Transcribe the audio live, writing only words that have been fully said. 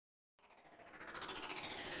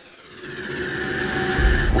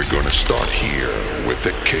Start here with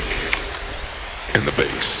the kick and the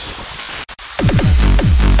bass.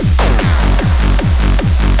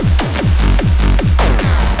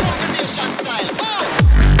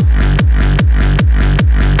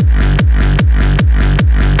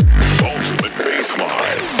 Ultimate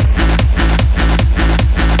bassline.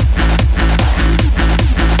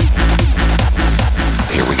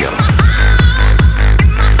 Here we go.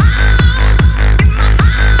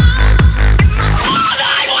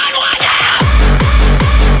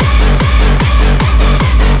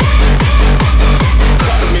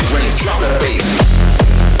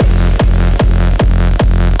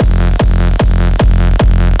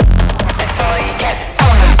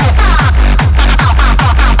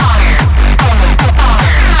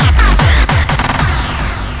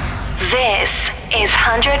 This is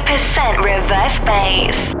 100% Reverse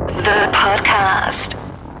Bass, the podcast.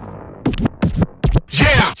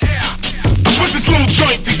 Yeah, I put this little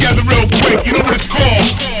joint together real quick. You know what it's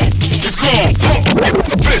called? It's called Pump Your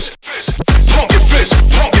Fist. Pump your fist,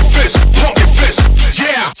 pump your fist, pump your fist.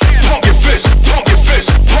 Yeah, pump your fist, pump your fist,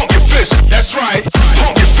 pump your fist. That's right.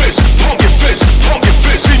 Pump your fist, pump your fist, pump your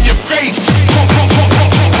fist in your face. Pump, pump, pump,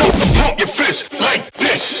 pump, pump, pump, pump your fist like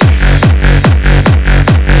this.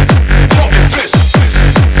 Pump your fist like this.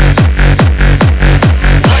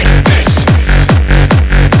 Pump your fist.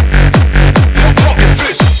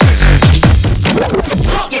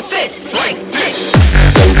 Pump your fist like this.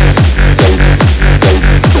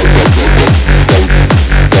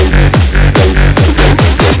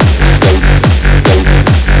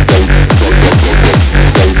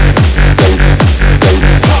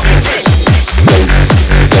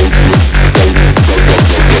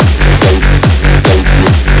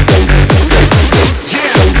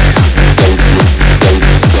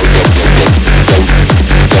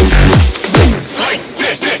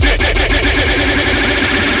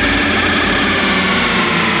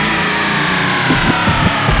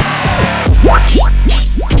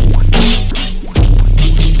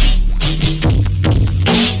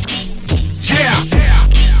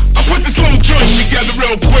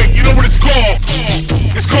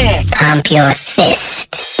 Pump your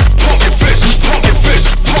fist. Pump your fist, pump your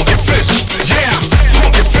fist, pump your fist. Yeah,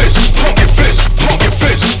 pump your fist, pump your fist, pump your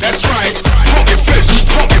fist. That's right. Pump your fist,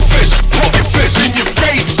 pump your fist, pump your fist in your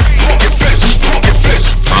face. Pump your fist, pump your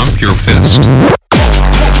fist. Pump your fist.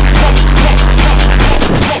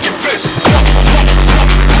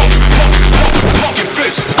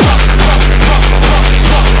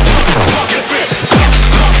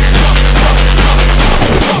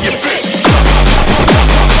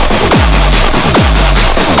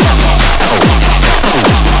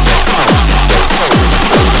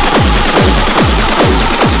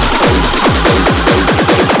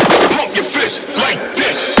 Like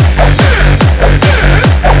this.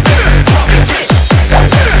 Pump your fist.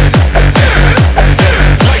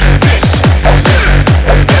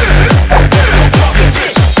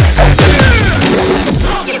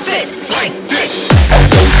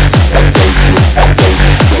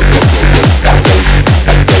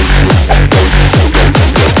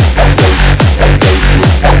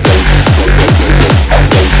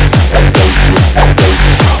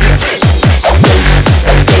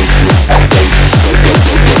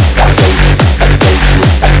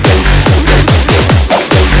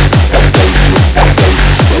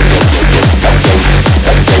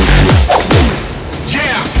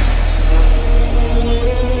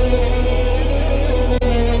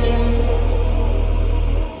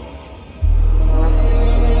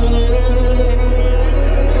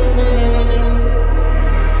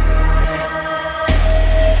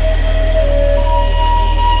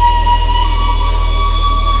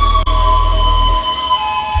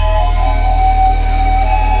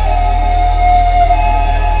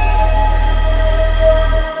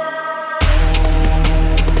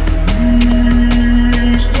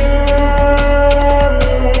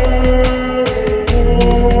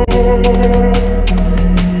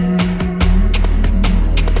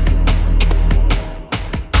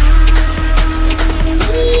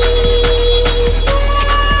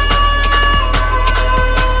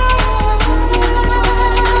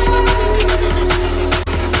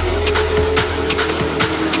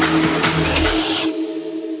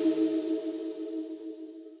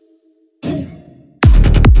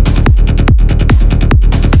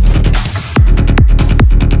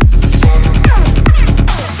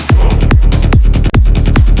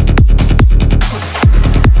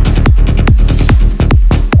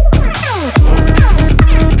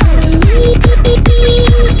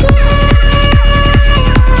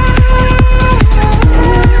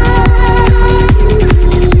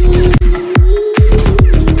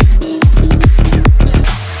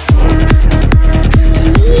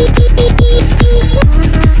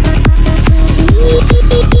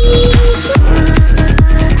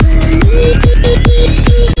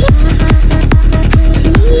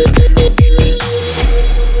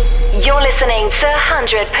 It's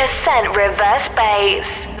 100% reverse bass.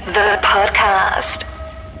 The podcast.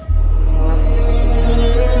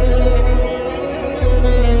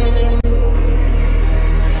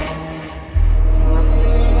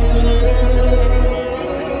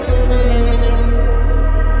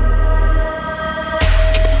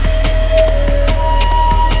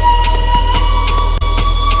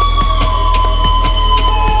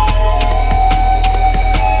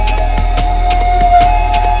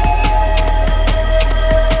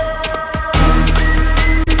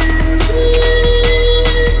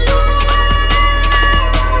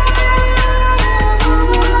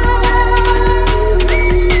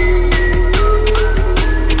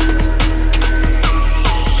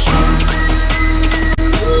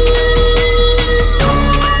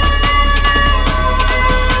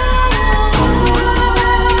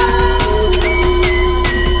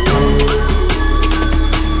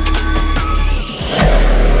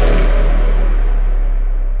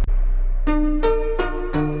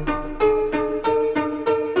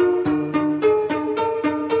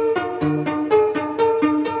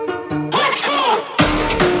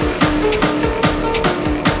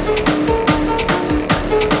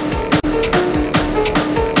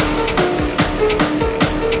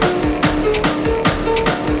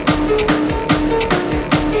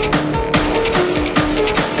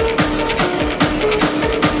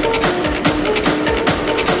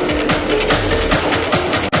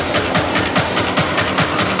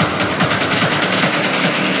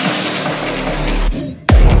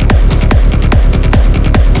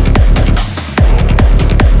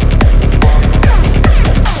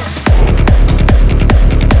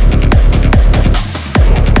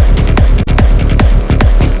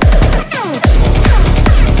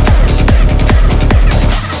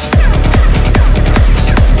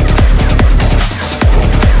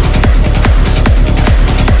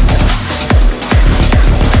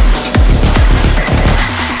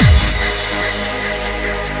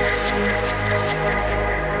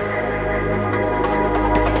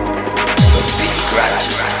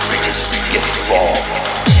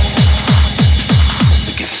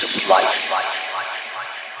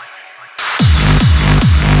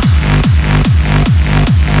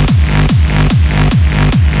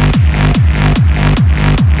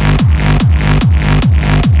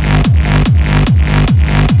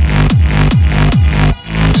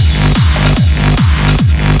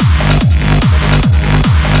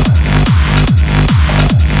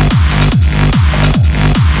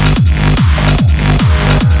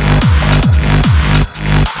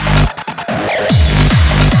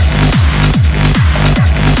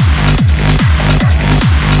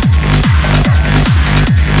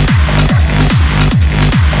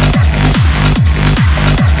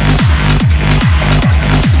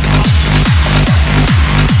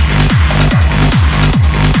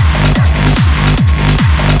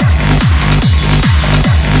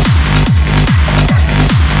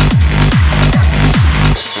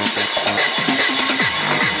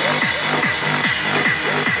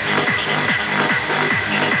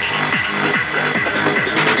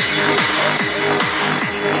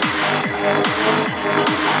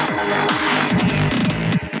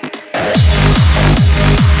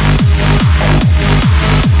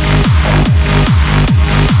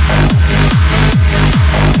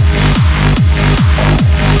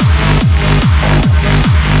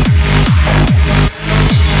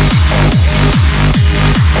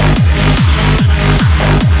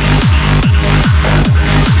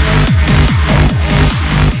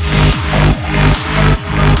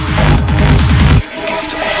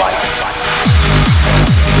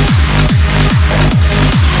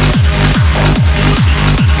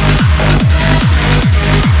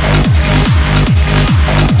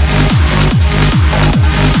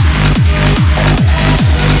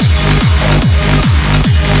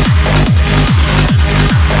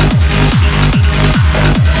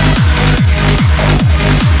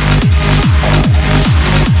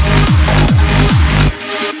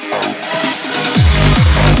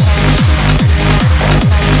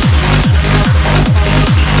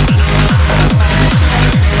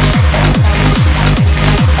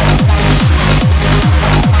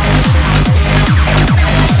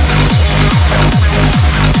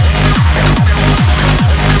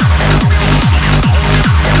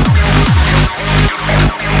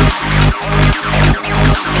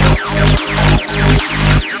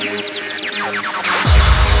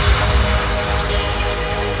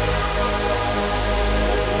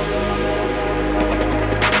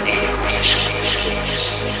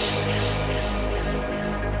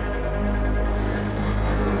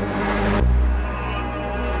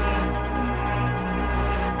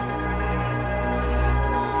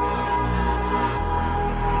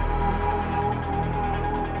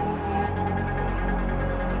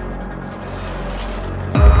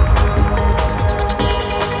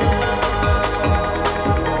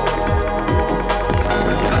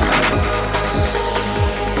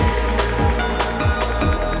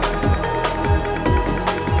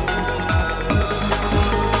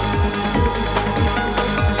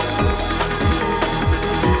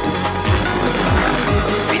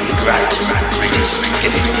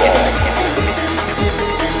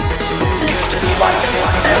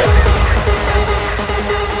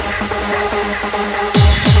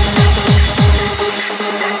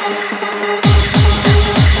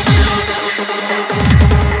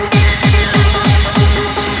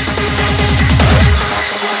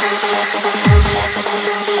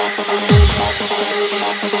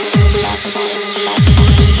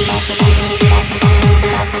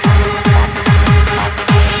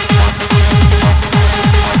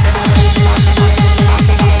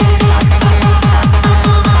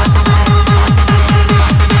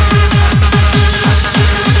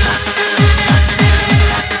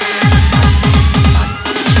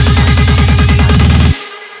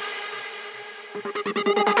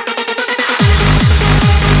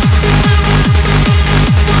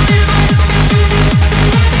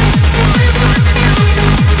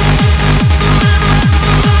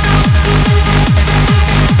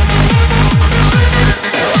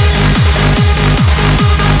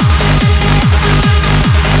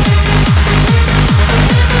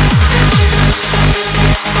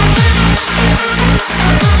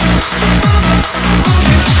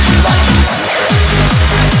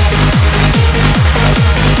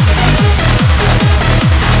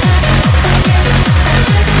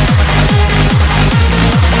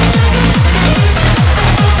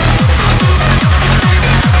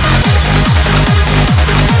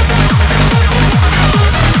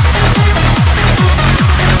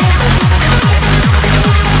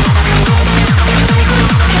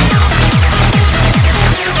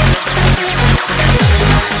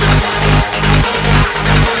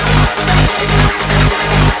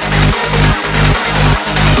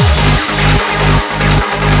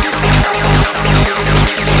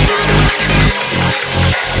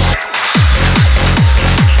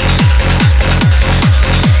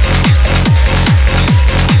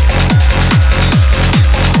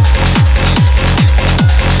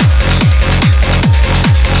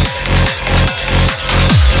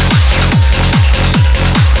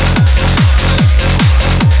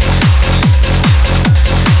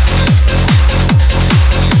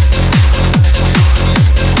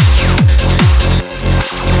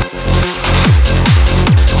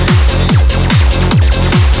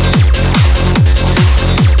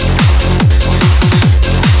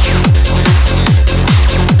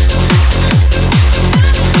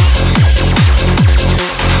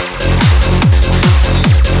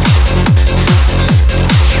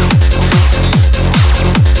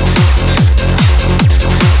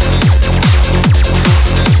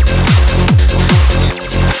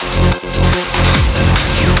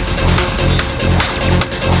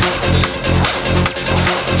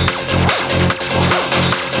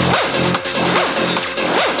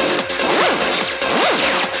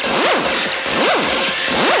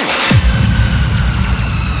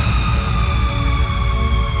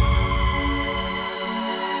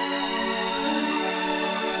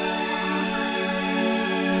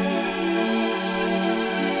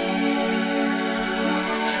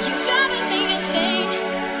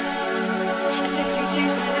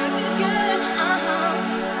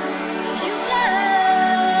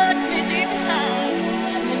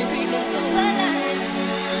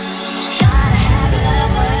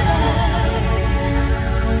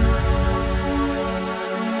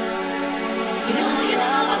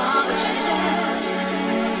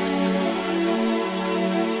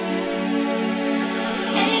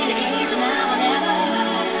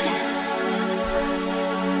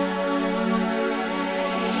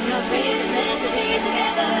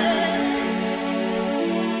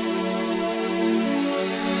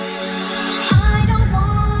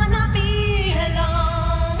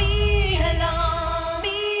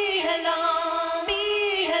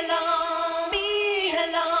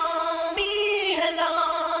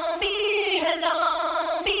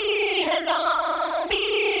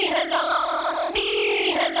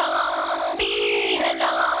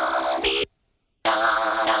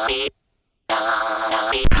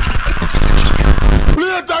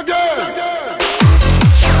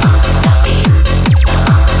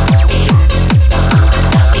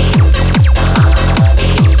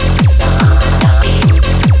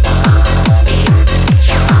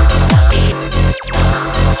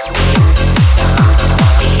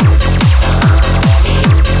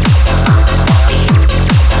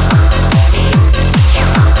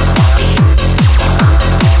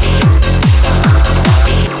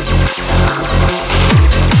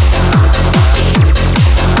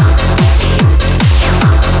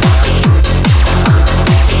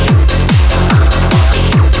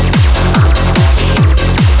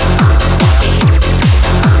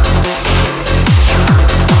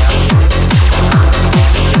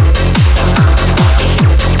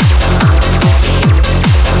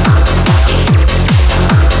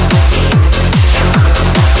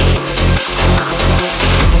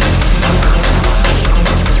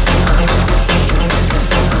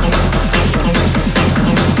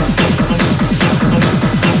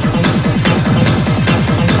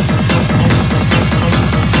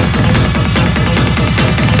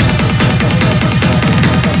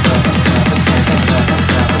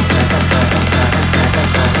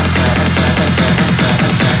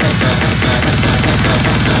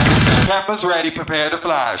 Campus ready, prepare to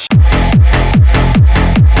flash.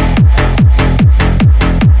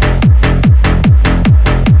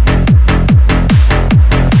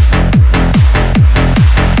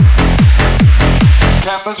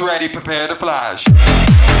 Campus ready, prepare to flash.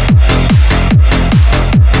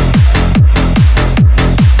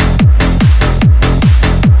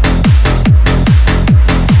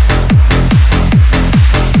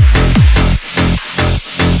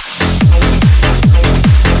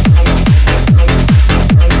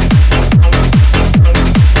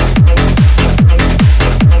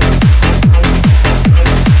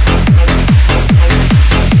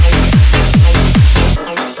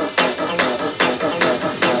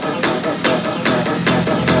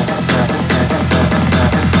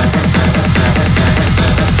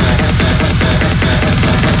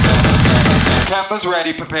 Campus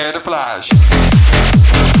ready, prepare to flash.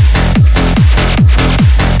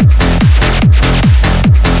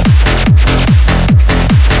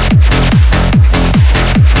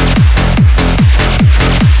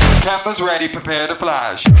 Campus ready, prepare to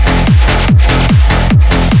flash.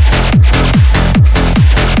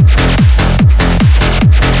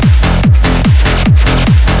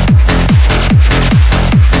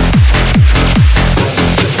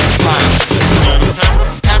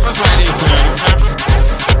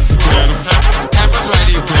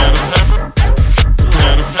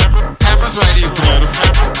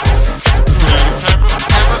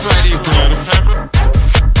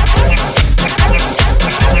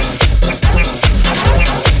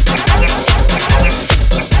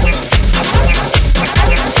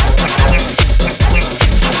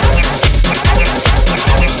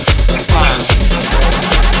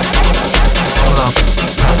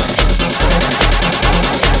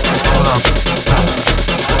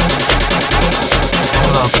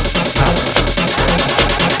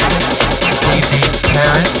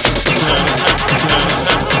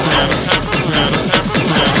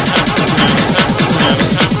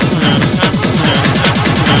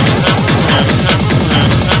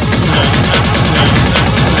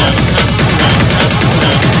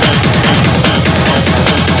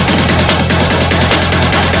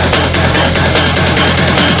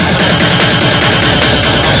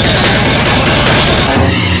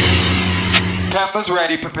 Campus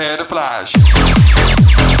ready, prepare to flash.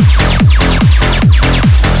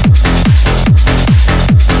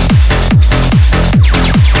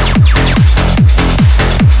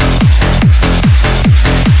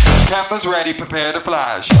 Campus ready, prepare to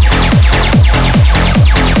flash.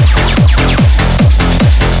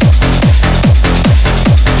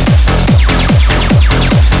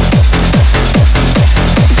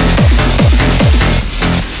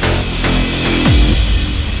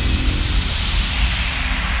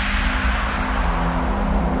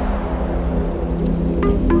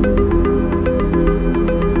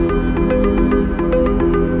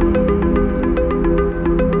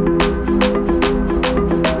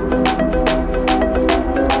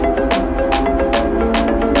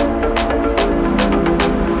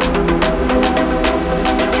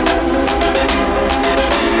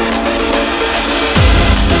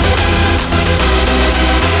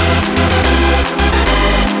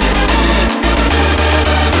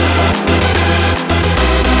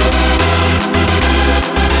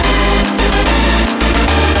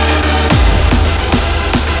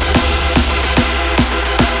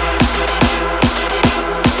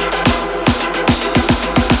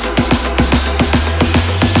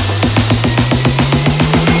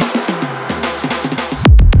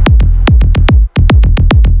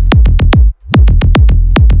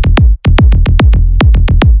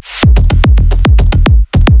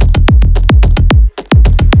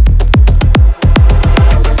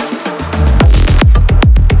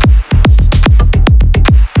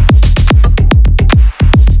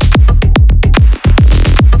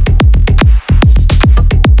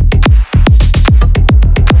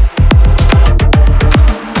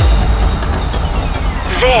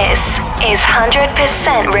 Is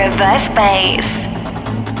 100% reverse bass.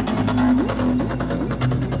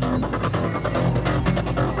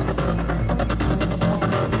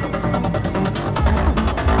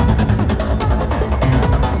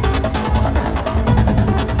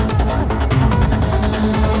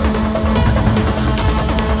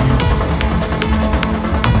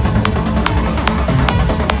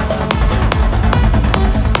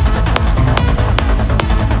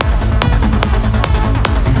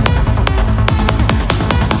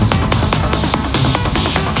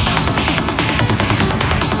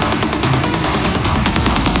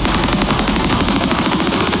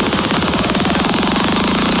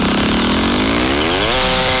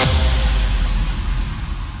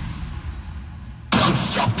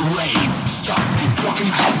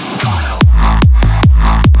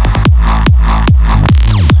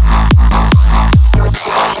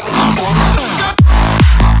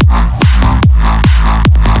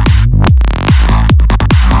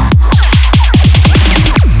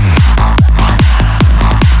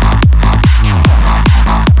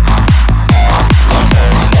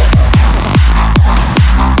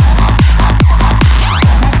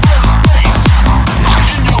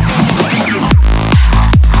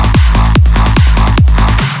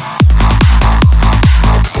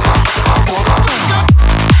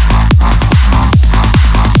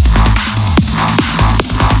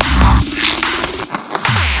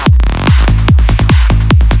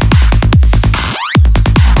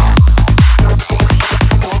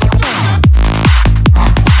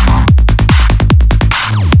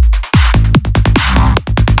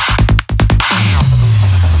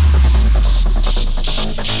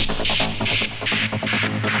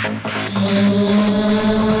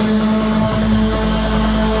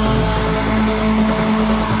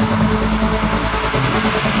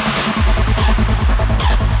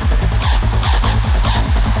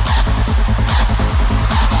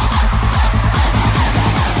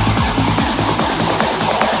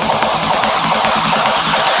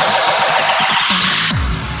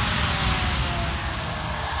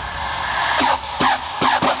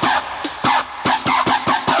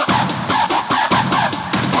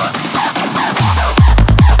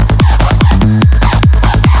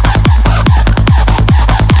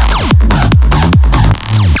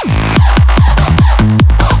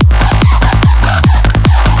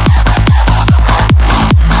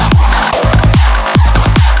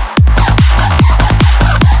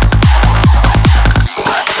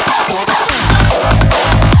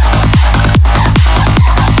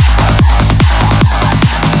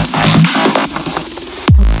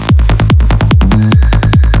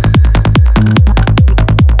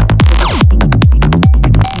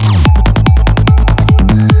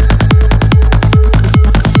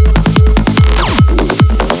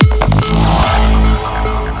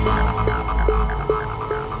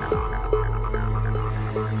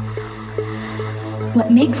 What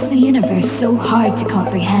makes the universe so hard to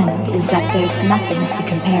comprehend is that there's nothing to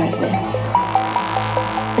compare it with.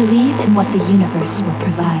 Believe in what the universe will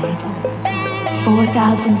provide.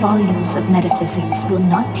 4,000 volumes of metaphysics will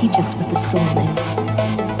not teach us what the soul is.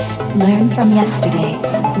 Learn from yesterday,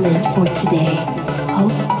 live for today,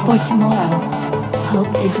 hope for tomorrow.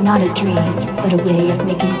 Hope is not a dream, but a way of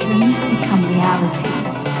making dreams become reality.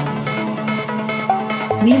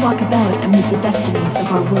 We walk about amid the destinies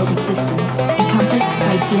of our world existence, encompassed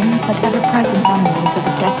by dim but ever-present memories of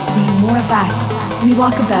a destiny more vast. We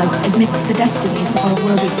walk about amidst the destinies of our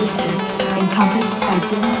world existence, encompassed by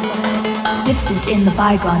dim, distant in the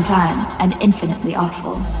bygone time, and infinitely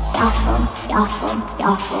awful. Awful, awful,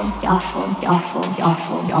 awful, awful, awful,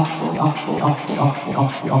 awful, awful, awful,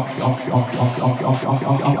 awful, awful, awful,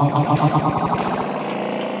 awful.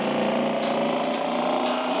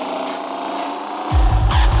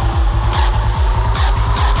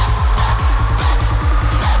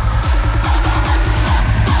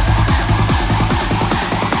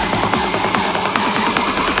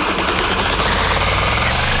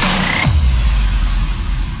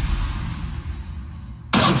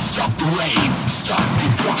 Stop the rave, stop the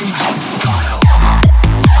rockin' house style.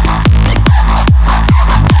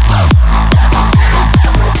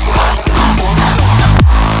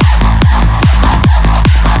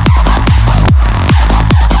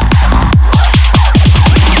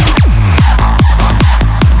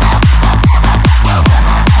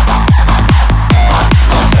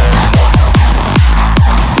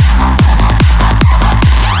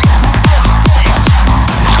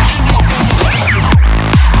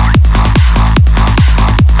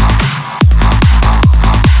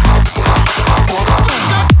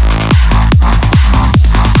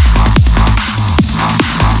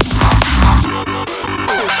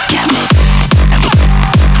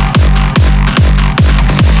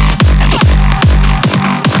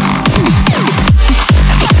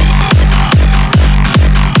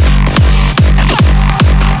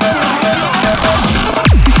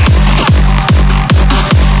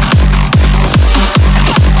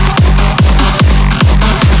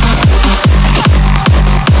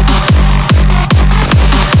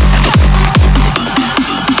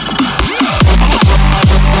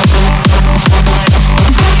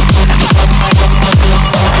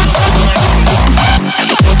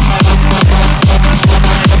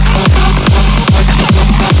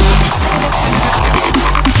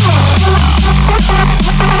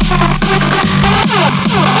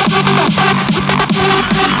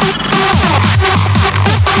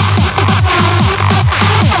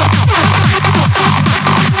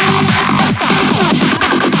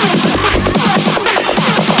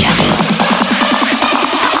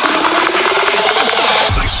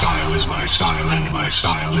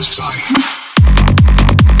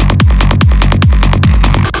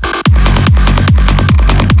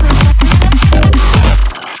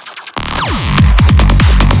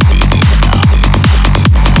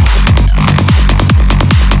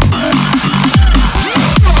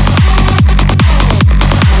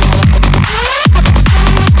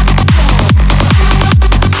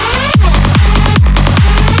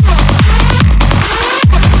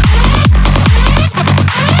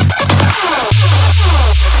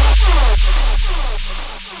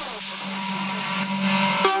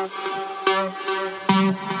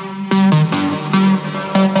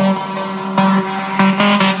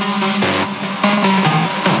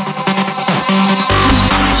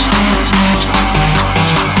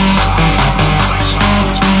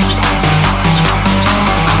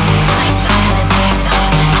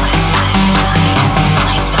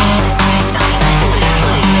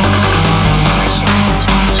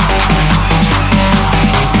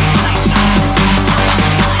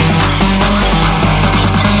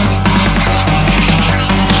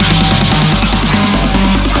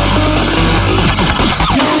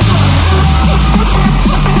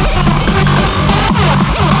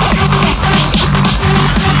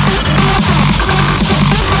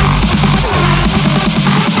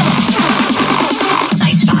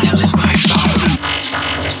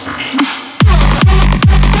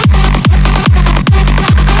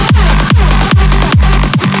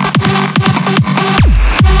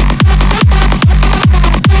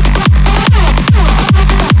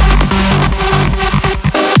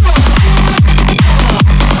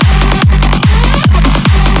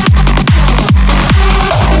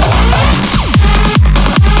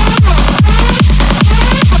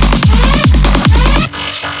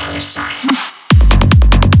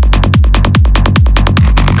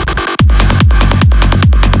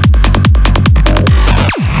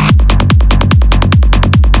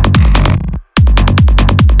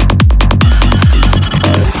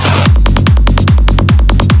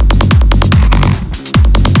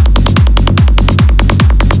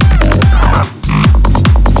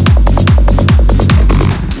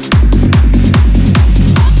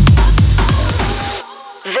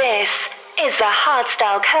 This is the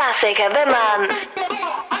Hardstyle Classic of the Month.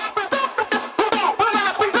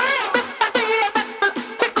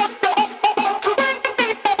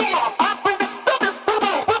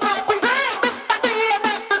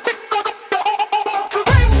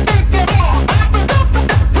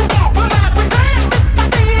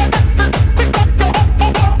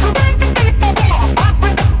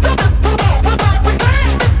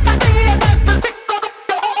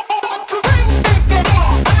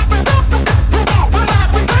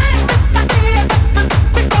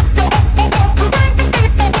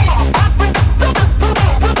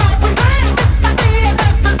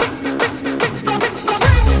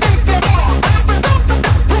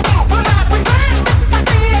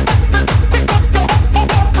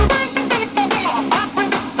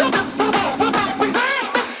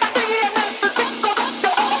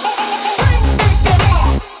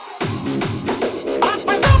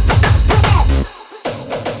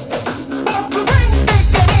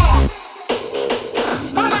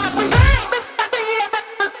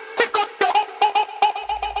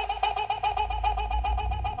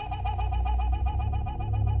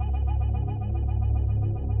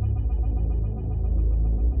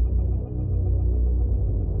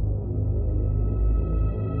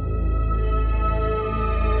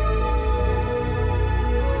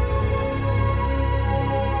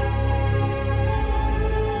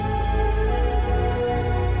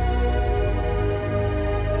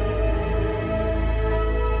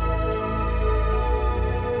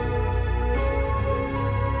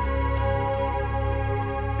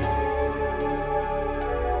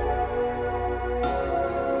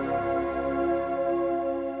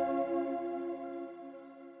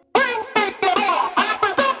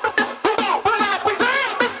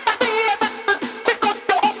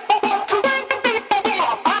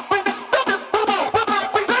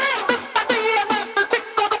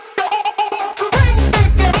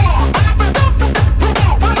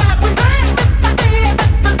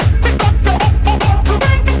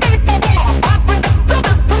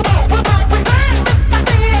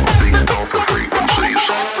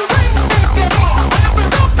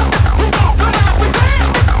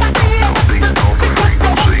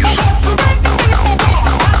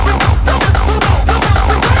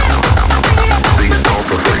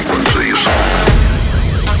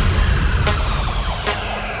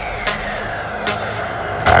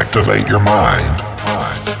 Activate your mind.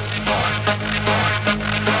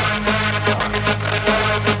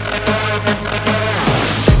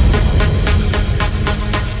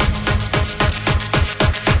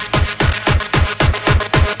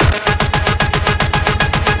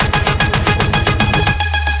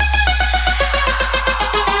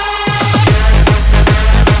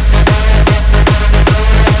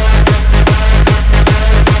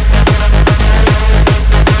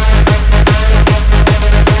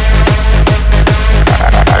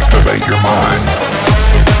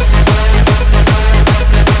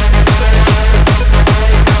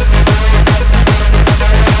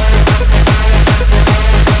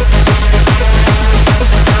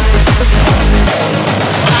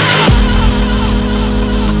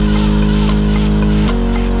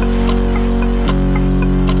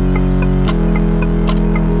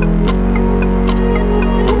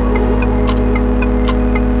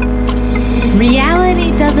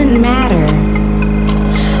 Reality doesn't matter.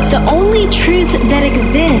 The only truth that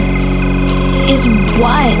exists is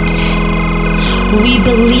what we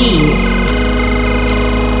believe.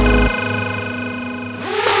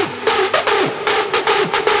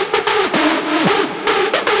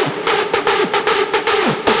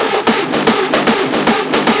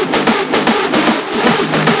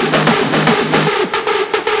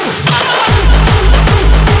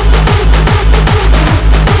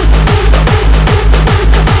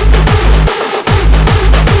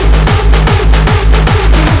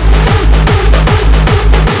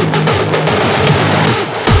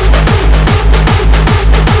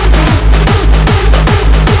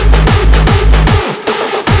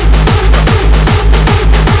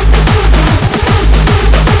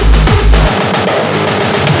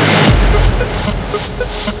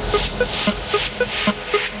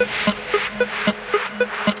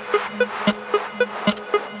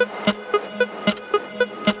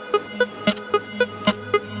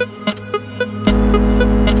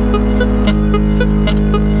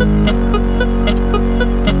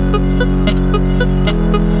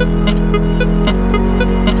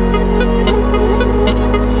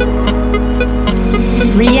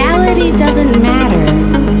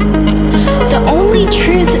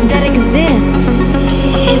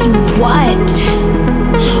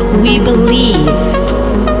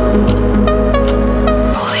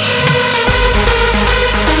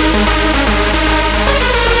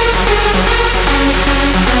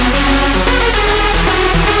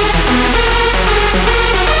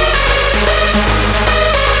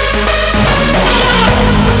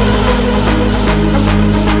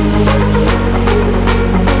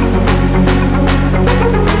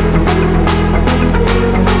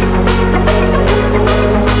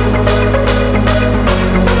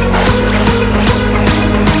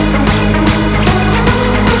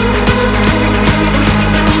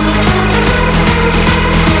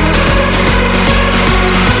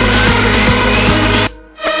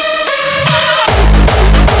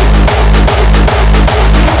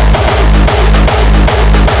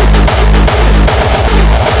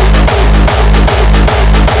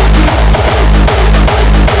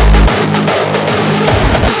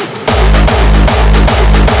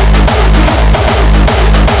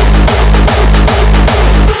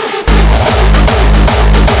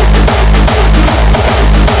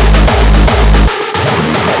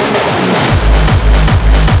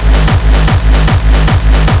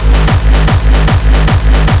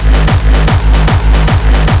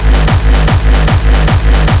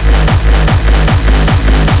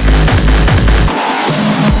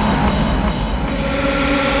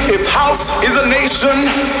 Houston,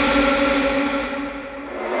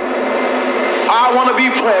 I want to be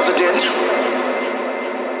president.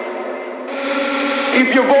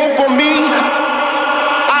 If you vote for me,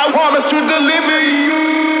 I promise to deliver you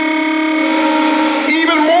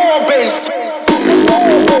even more bass.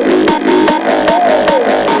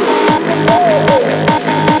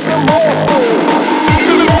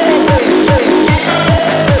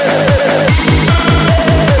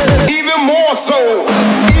 Even more so.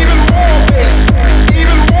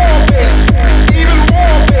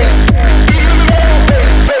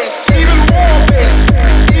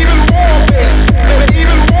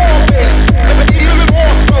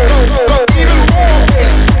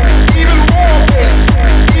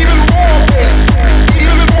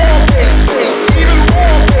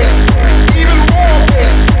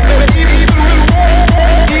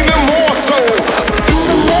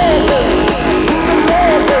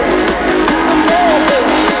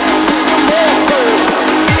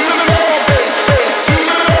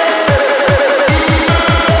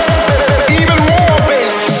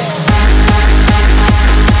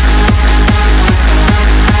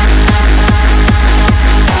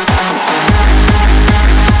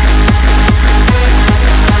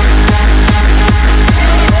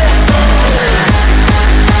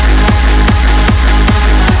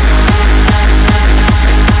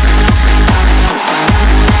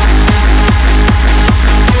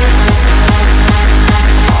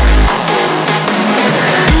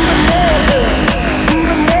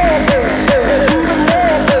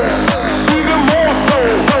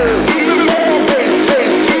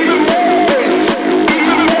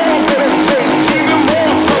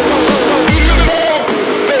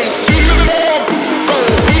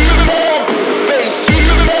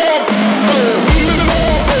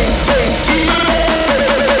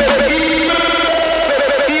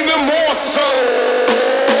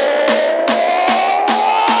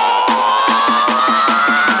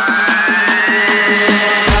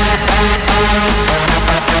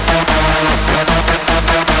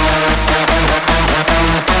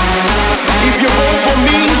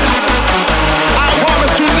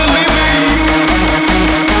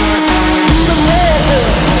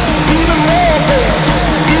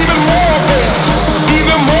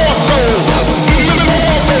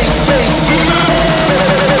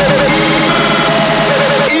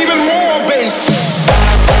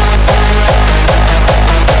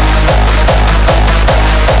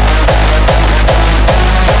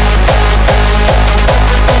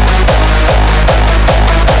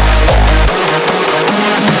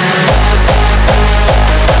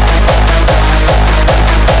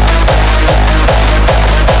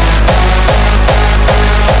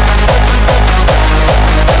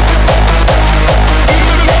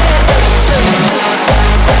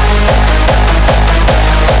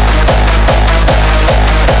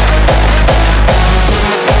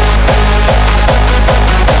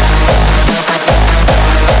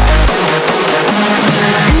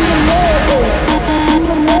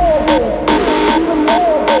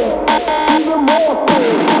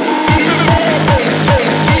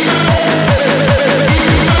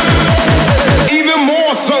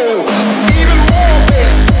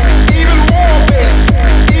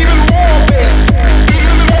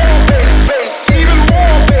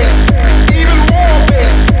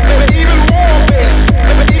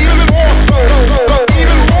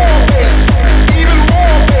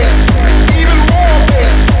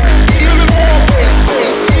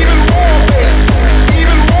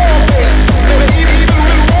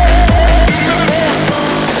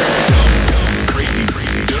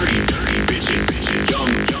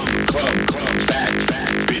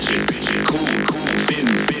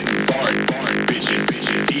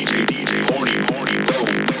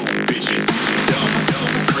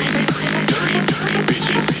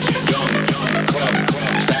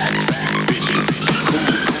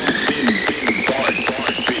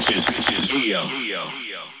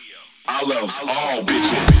 I love all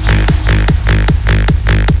bitches.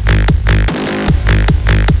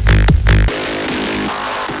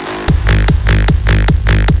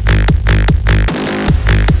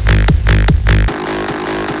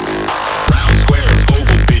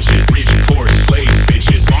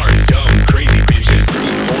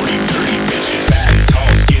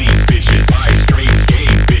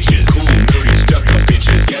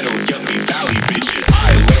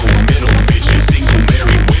 Single,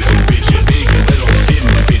 married, widow bitches, big, little, thin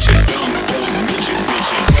bitches, dumb,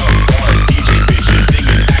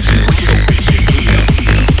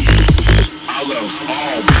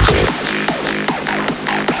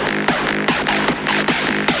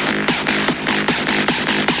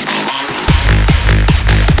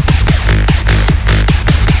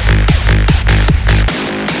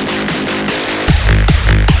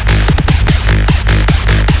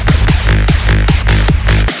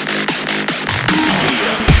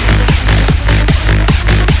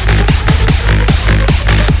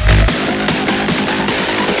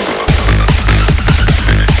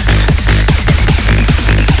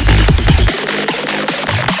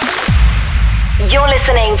 You're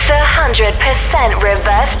listening to 100%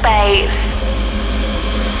 reverse bass.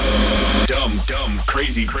 Dumb,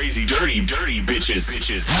 crazy, dirty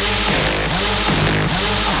bitches.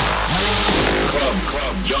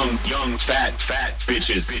 Club, young, fat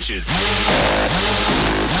bitches.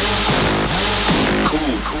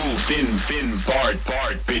 Cool, thin,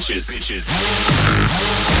 barred bitches.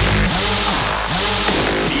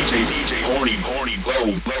 DJ, horny,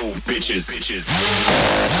 low bitches.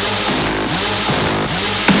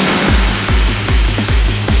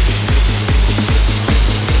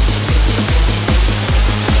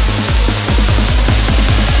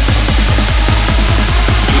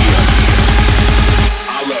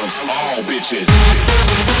 All bitches.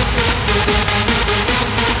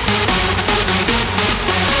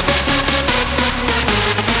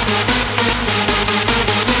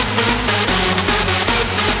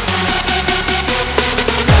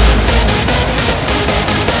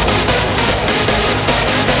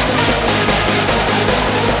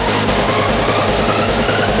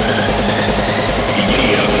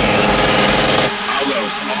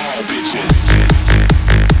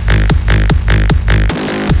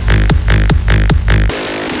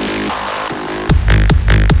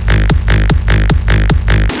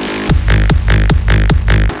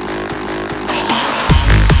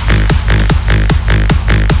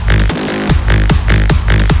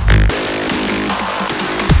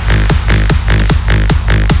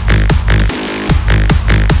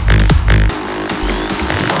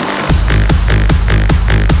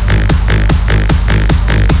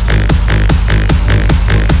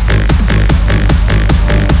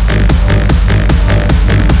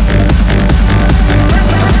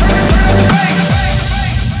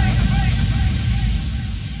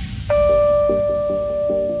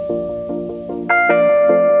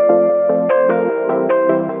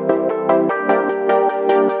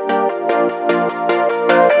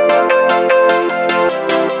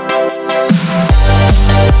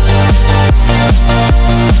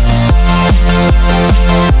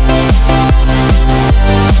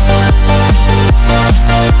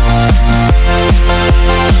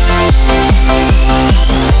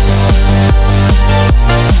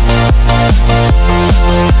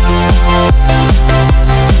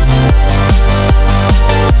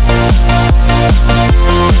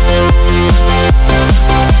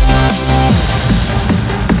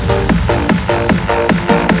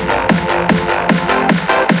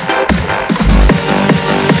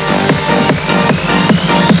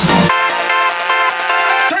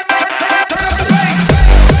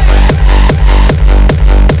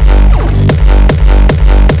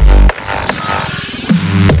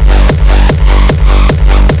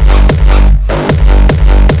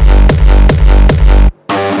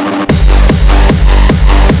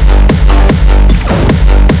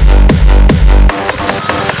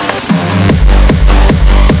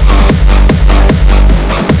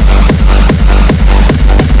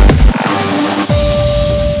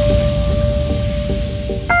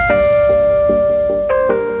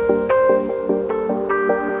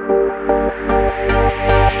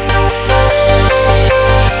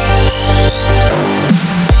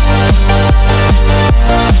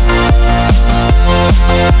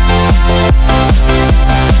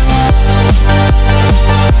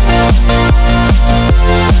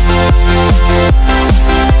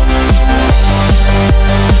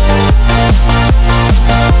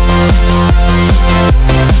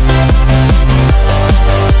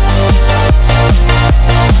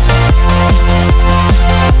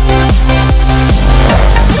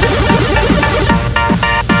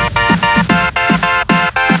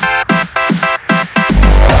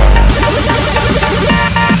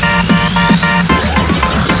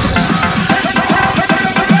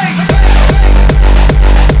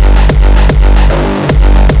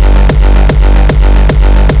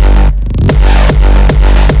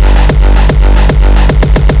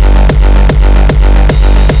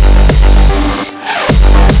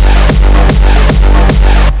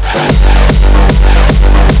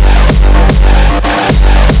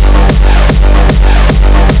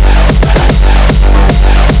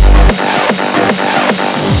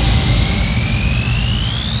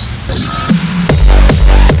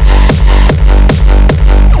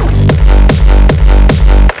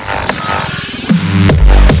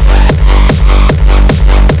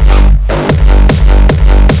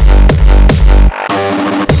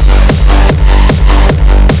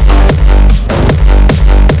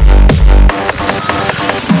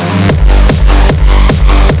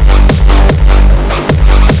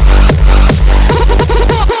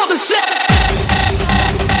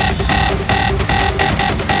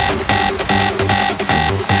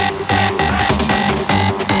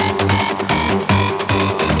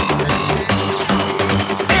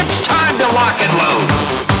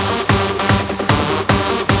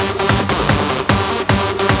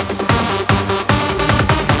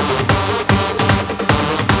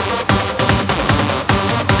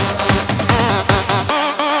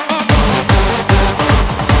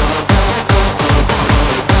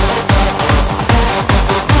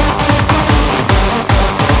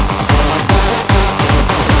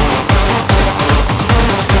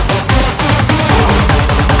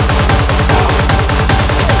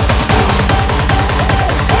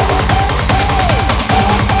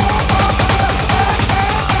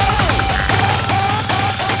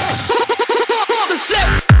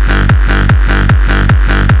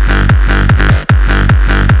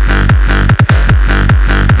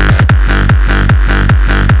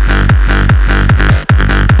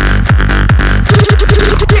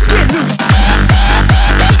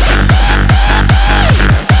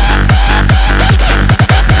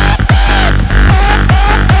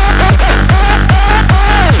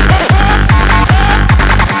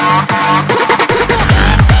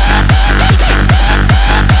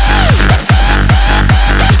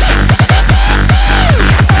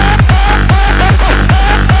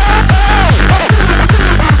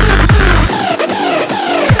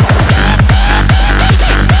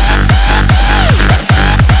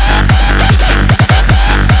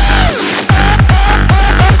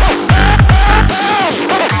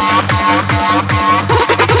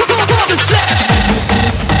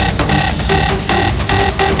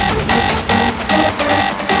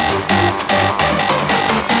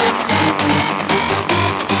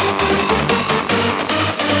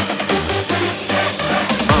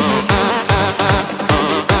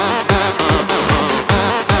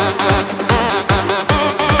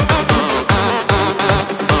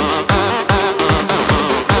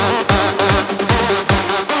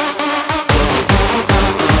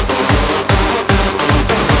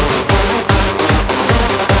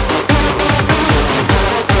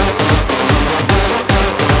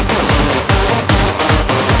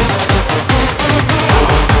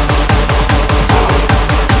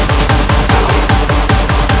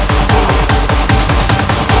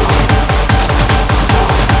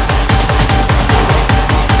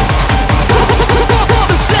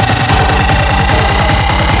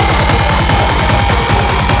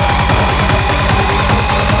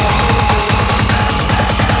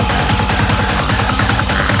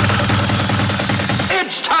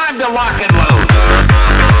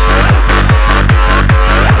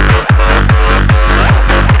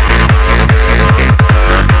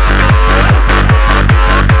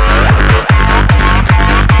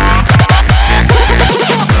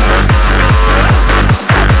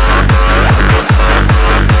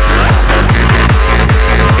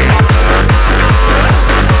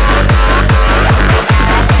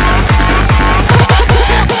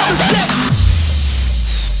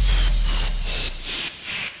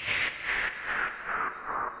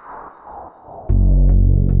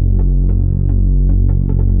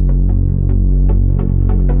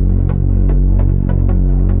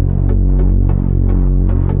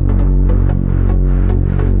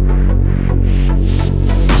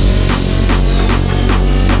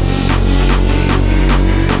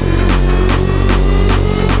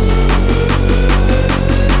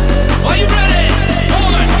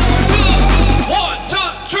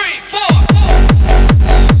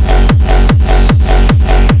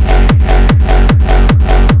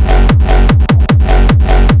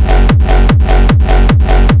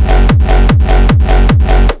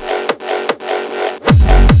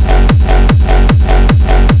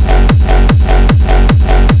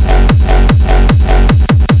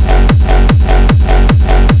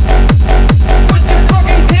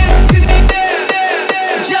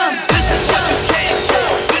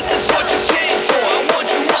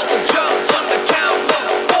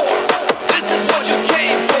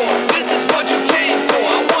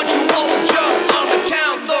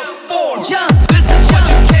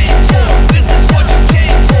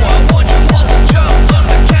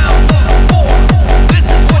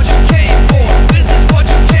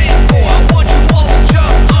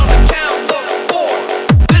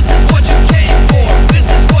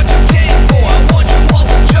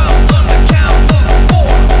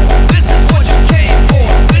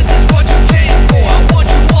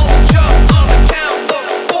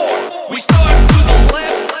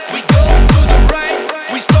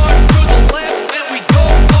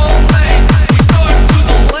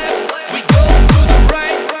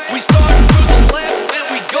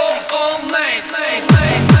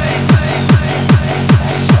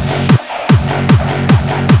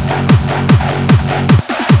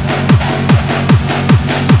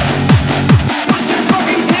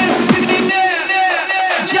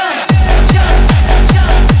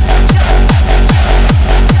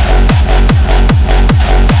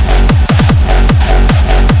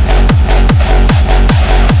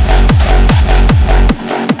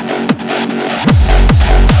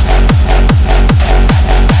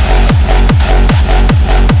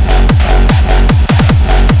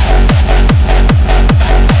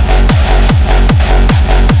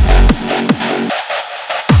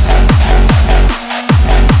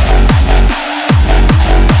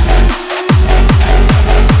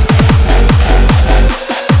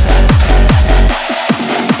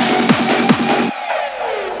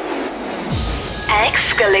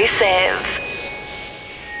 exclusive.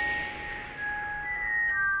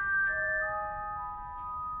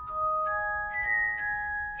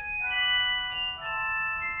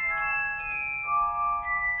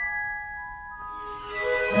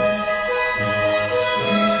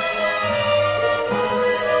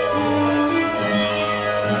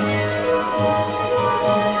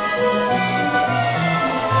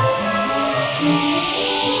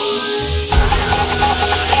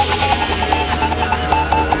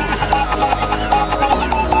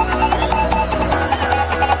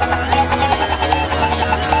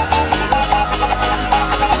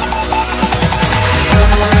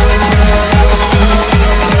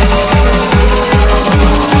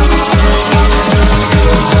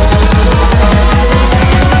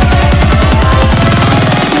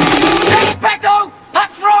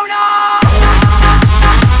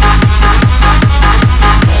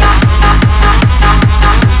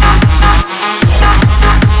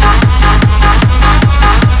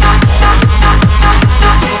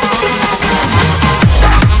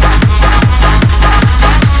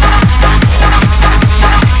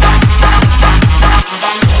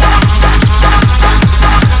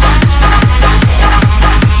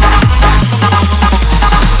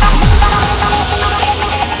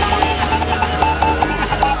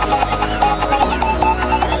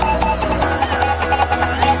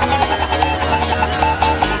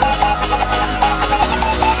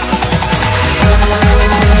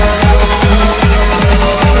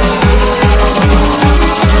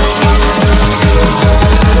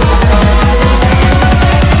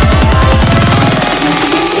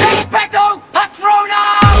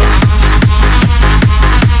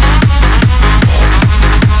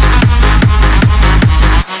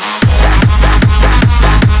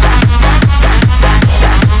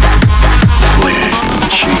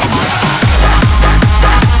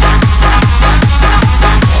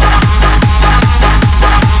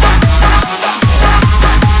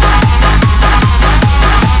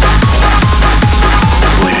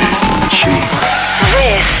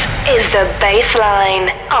 Baseline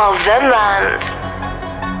of the month.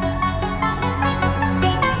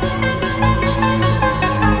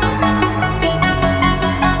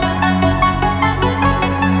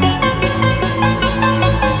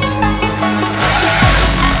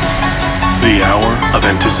 The hour of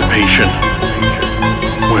anticipation,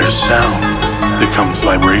 where sound becomes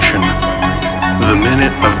vibration. The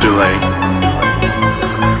minute of delay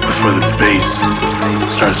before the bass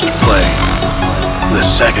starts to play. The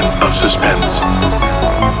second of suspense,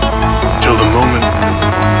 till the moment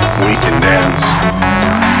we can dance.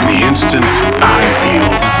 The instant I feel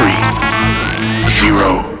free.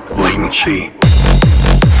 Zero latency.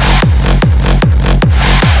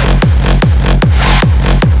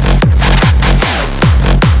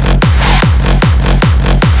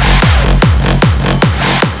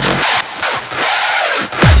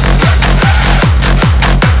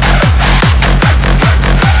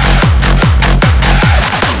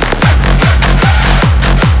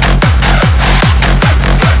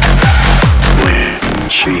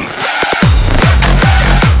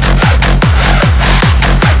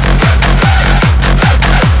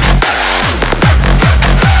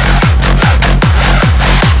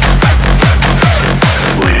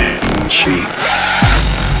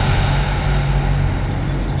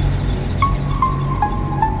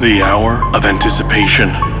 The hour of anticipation,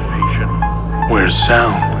 where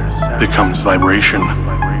sound becomes vibration.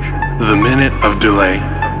 The minute of delay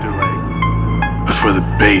before the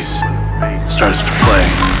bass starts to play.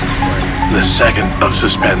 The second of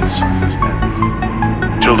suspense,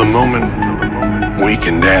 till the moment we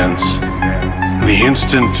can dance. The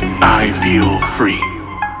instant I feel free.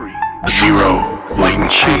 Zero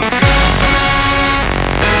latency.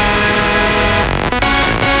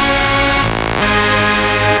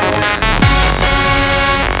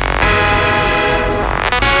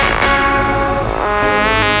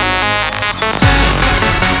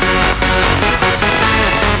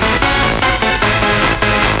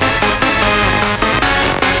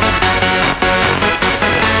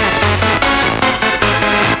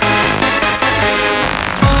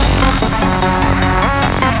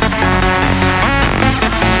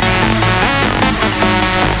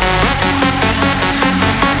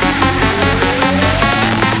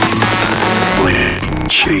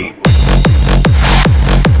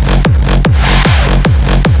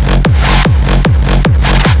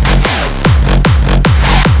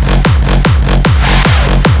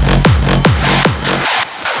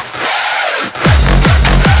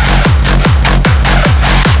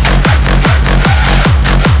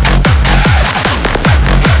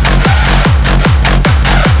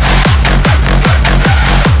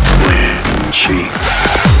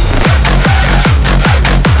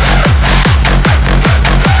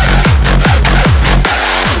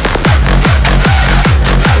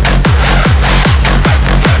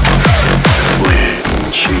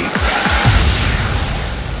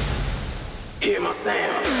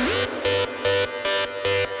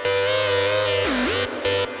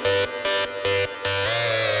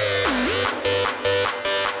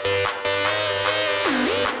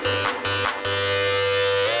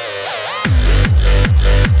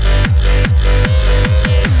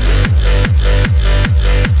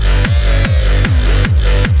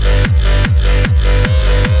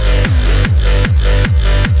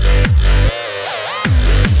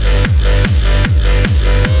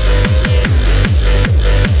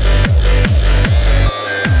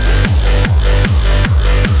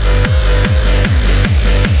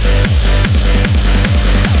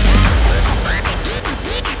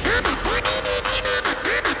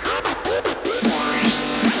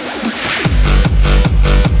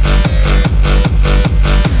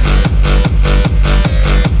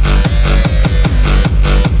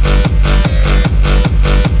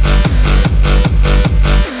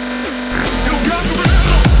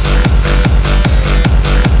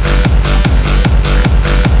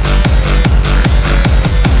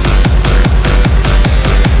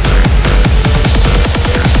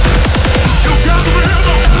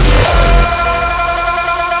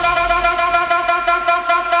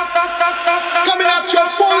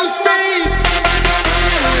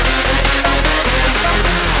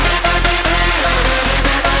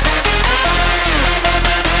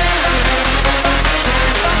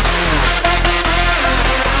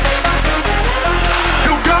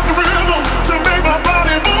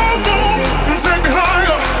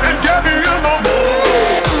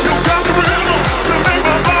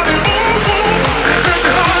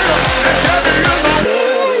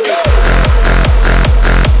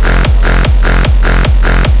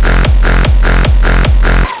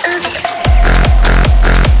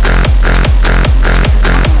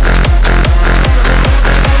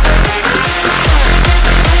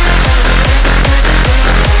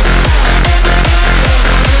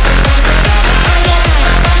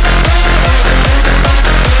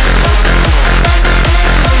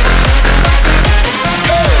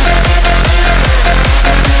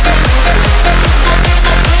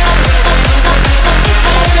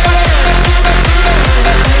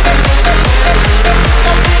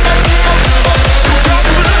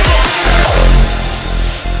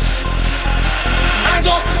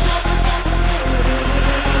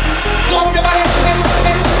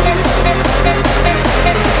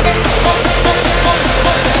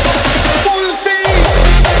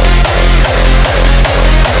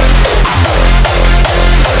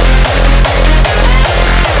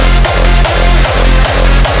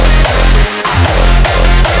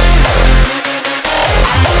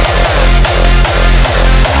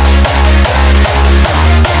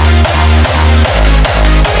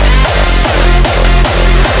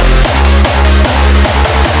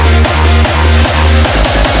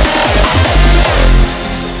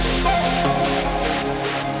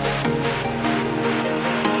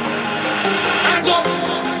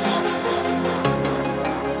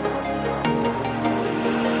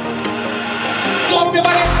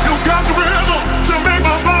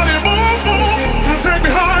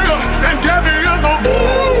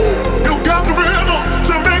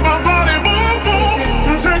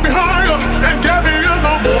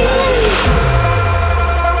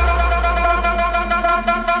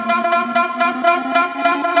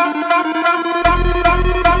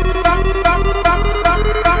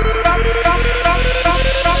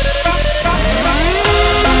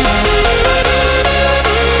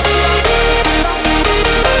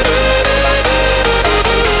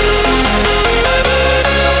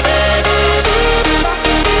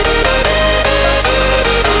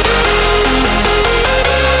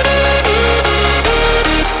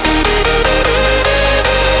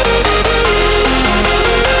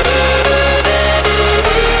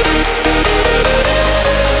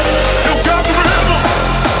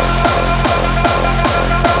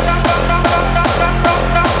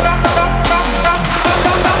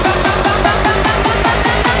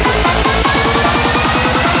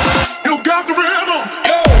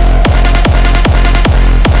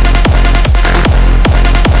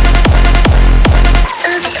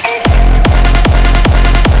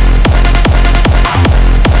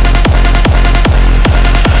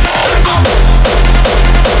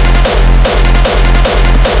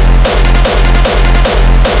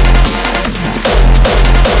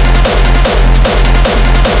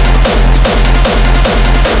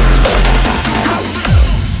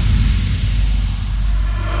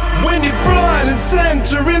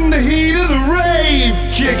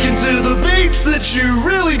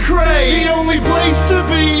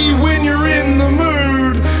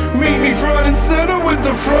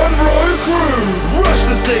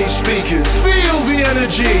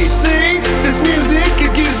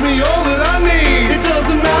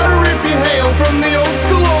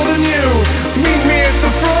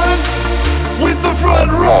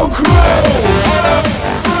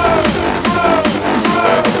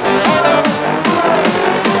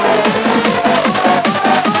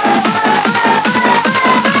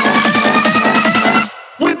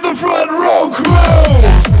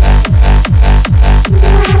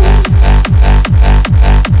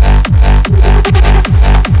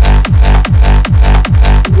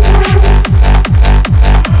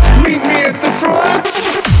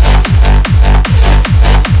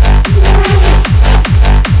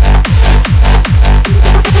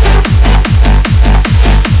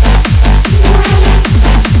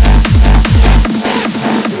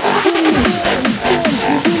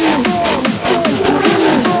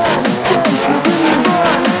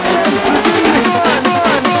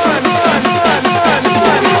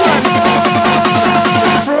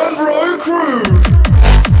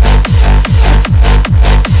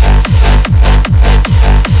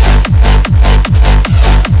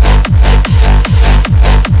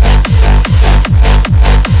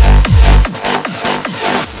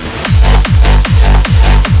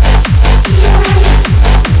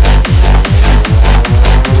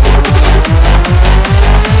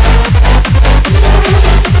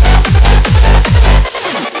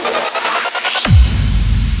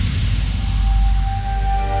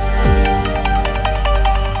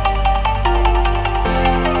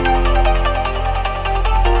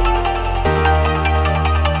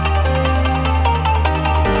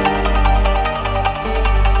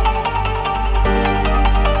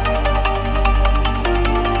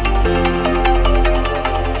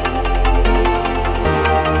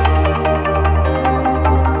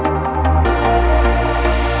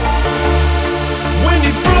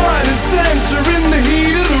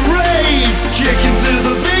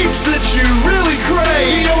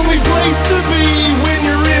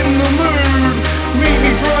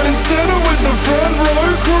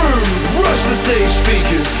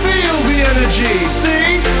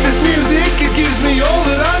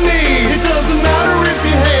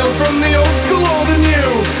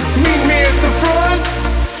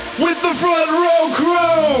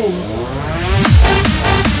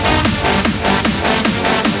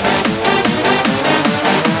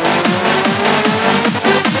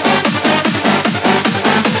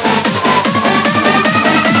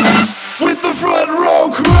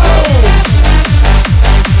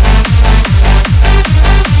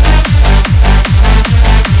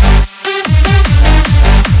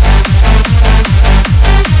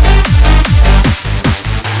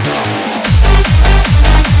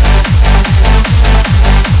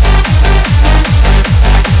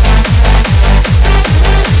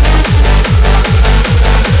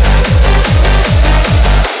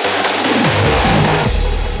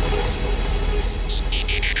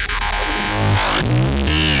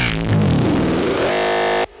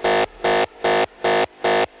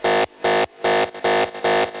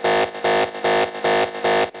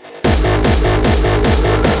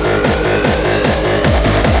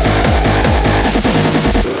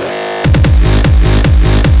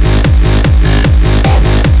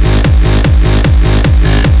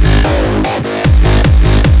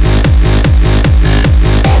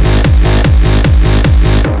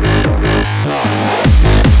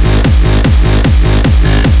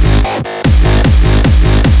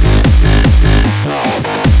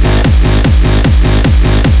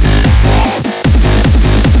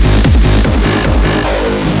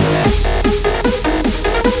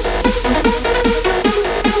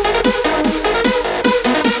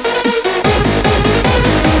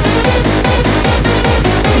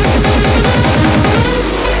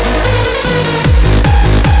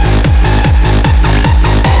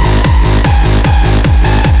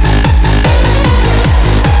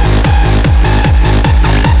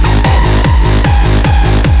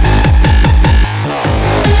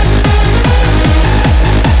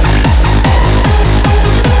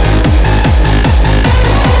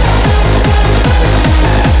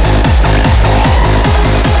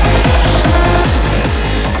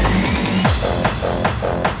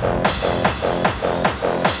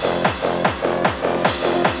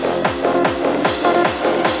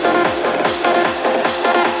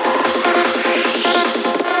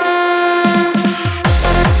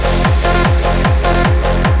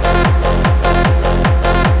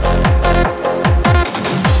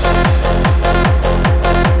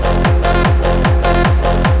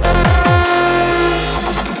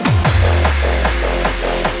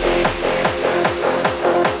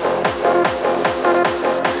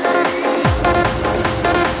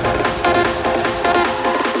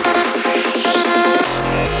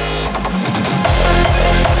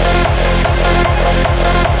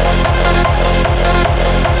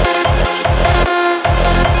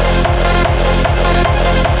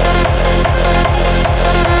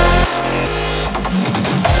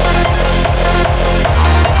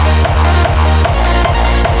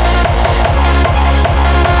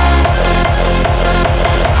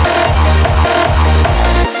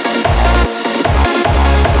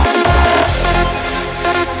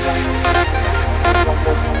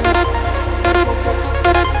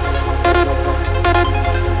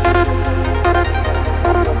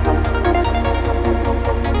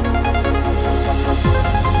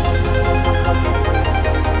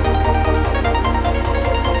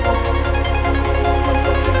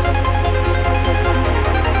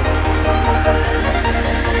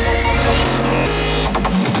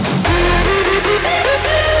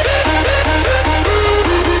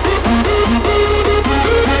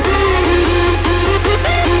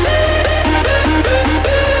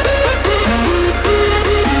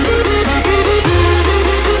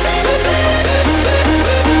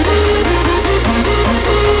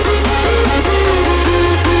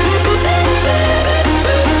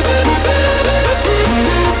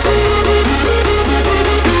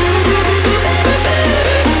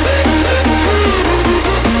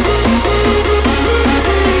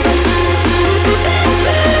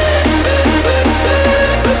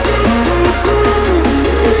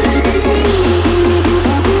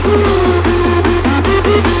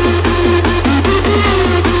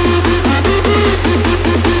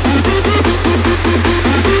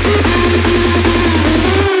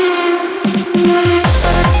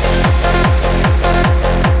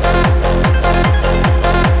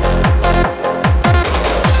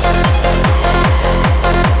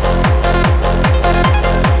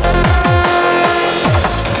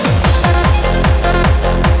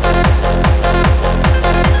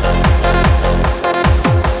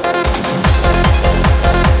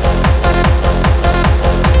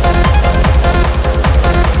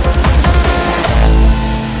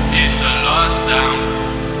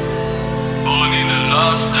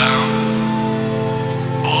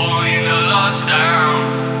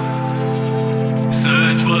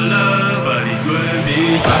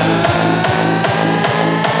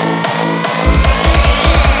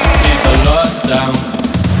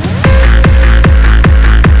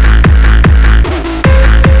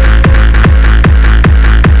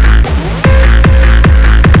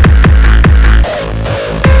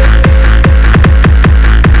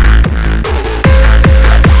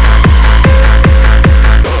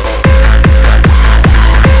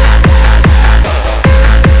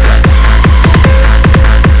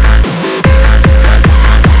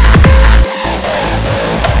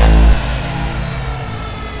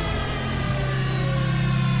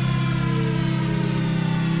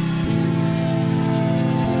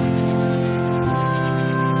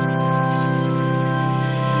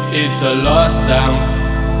 It's a lost town,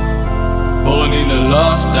 born in a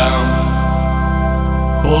lost town,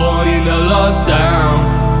 born in a lost town.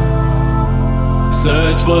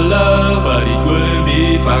 Search for love, but it couldn't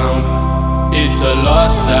be found. It's a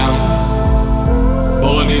lost town,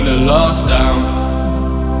 born in a lost town,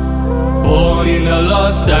 born in a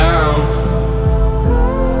lost town.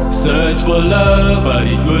 Search for love, but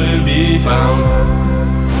it couldn't be found.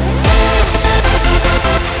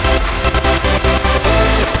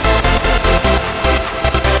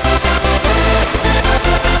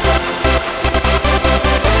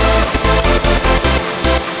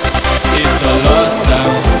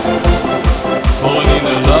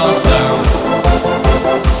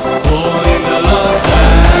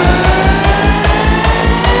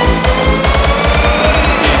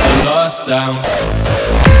 Down.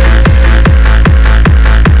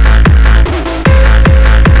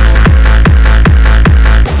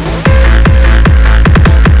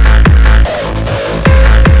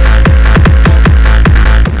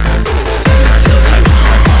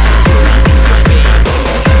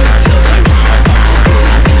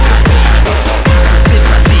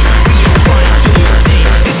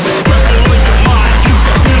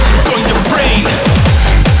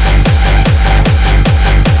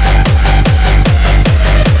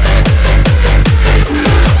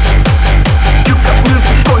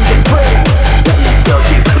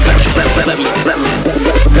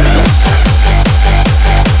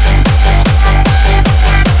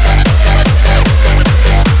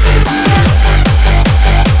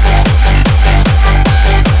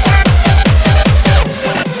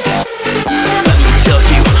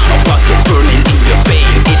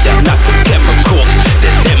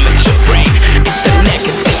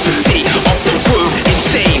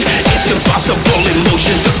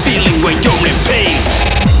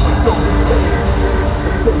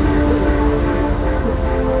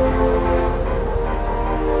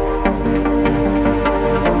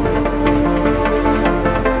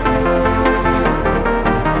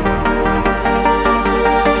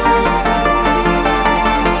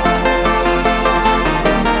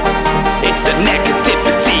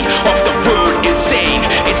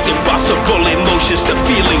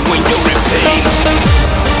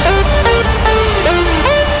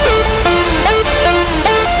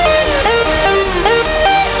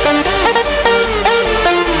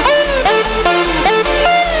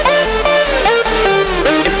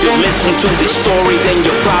 To this story, then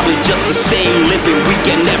you're probably just the same. Living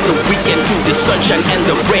weekend after weekend through the sunshine and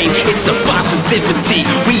the rain. It's the positivity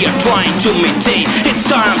we are trying to maintain. It's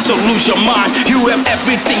time to lose your mind. You have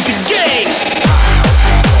everything to gain.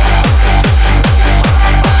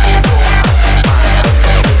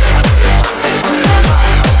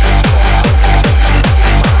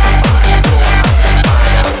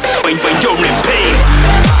 When you're in pain.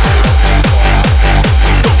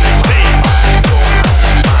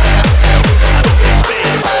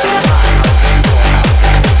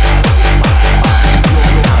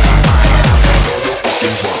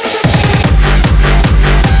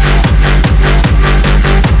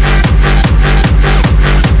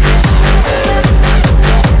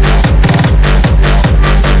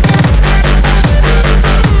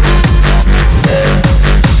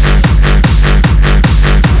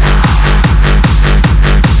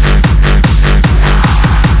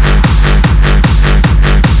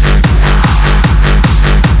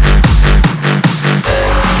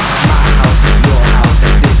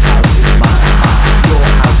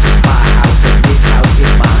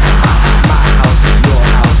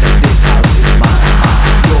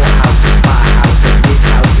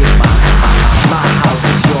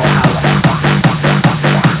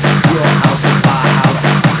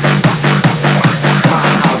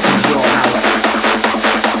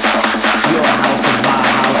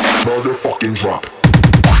 Drop.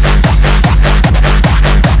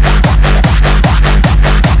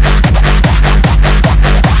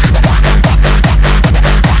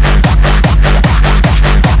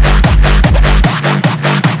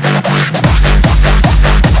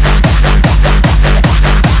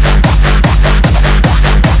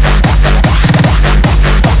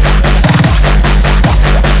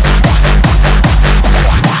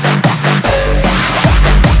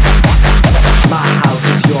 My house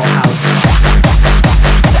is your house.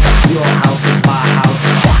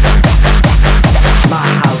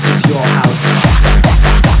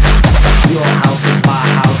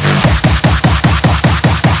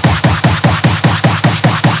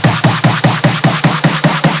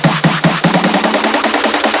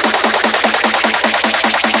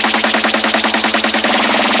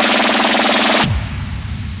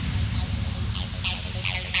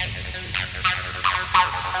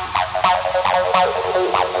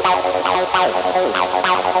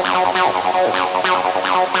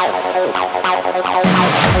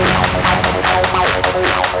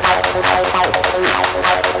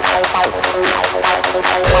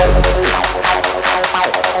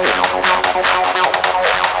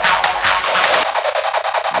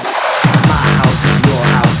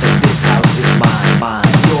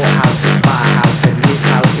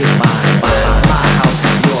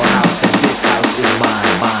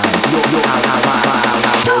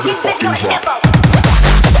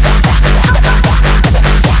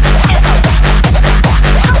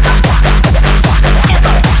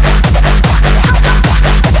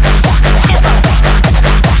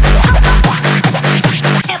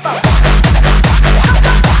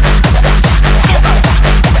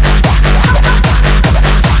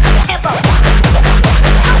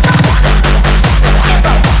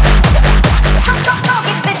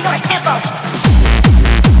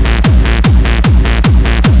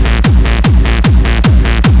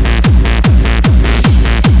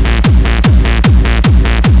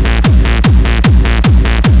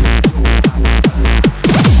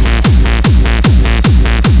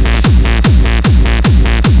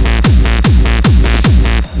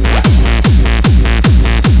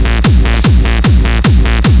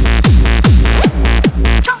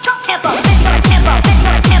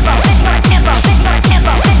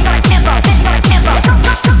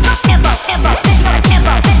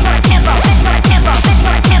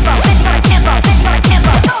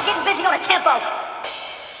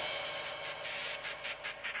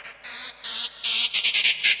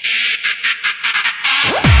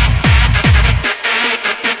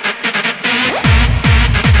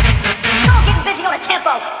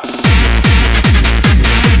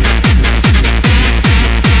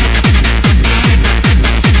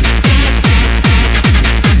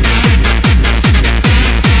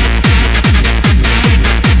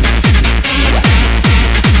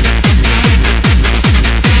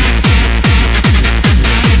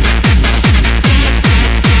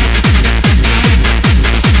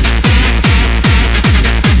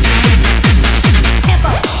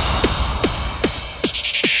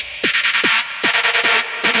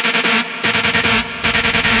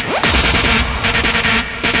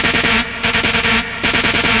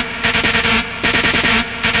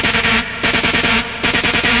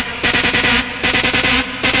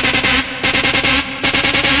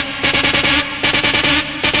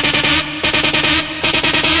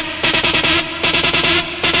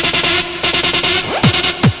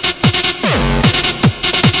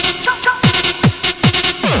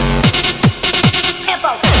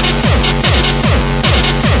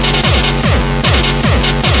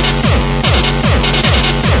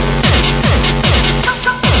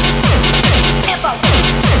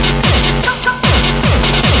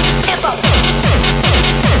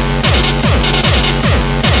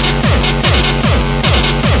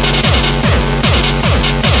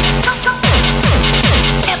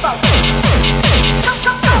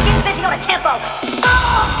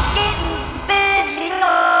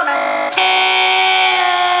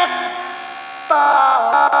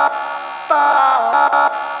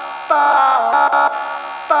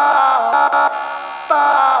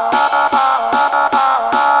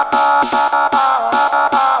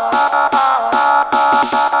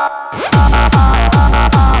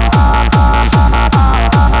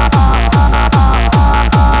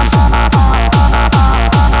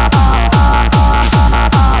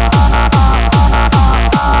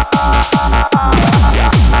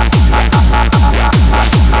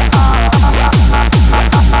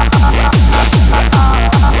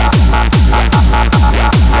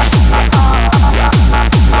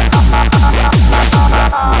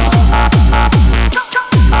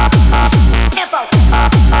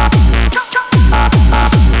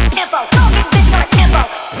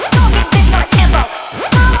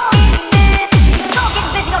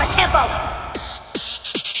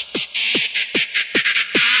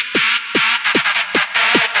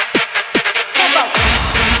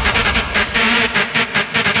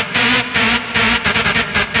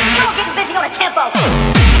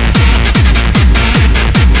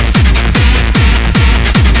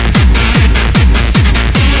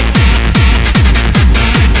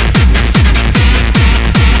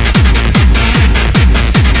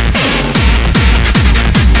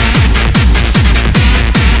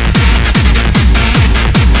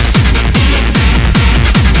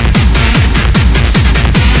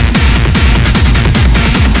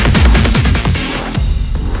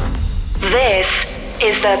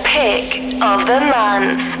 The pick of the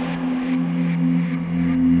month.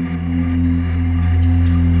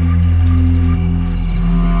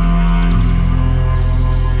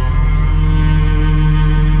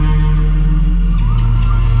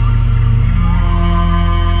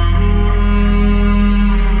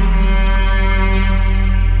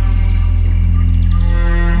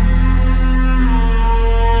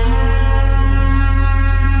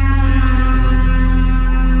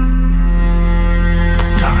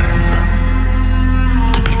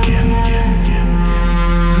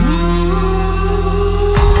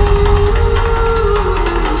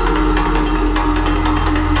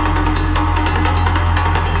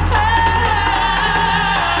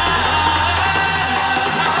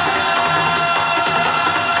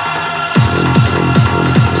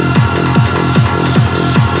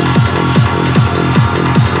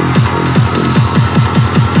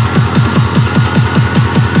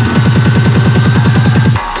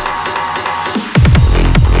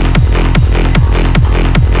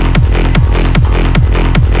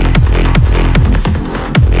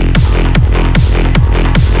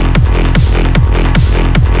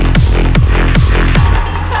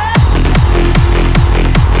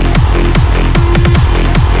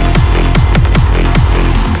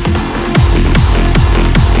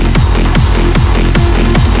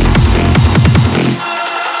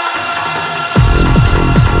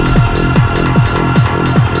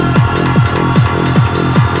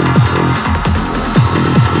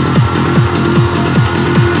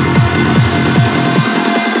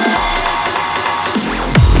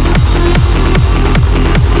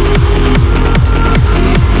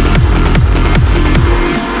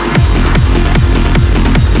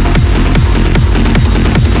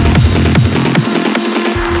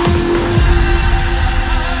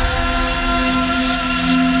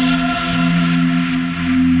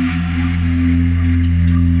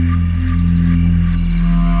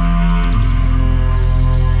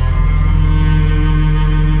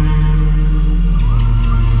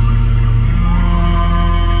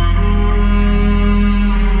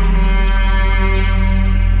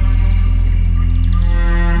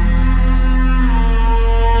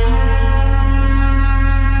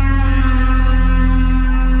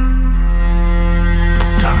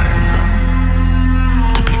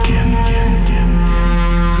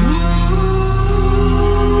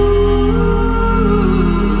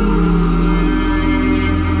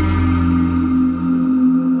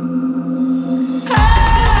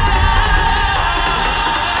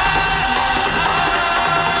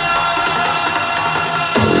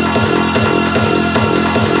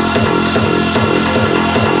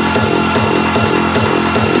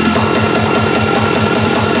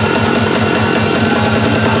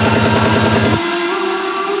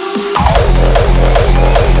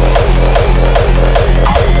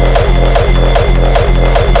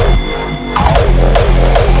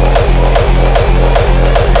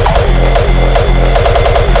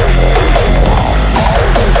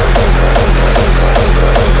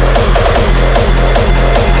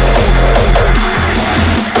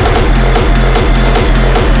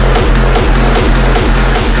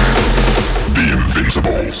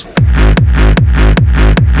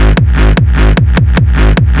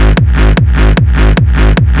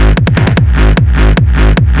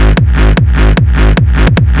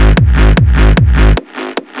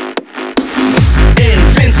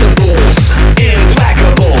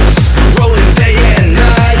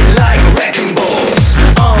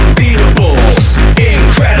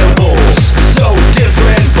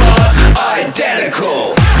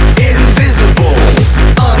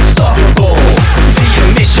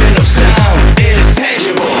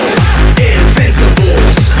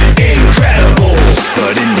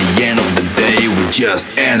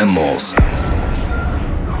 just animals.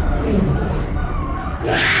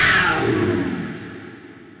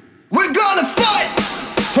 We're gonna fight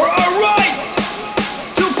for our right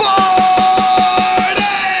to party!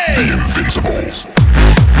 The Invincibles.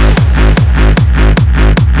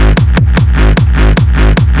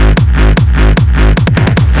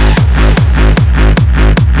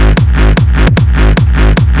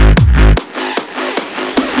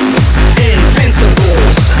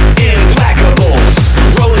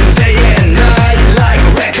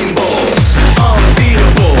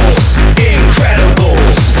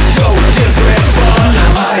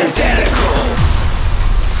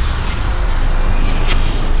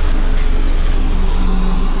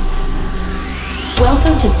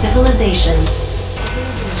 To civilization.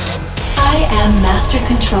 I am Master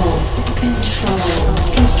Control.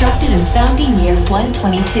 Constructed and founding year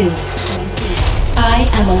 122. I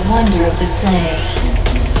am a wonder of this planet.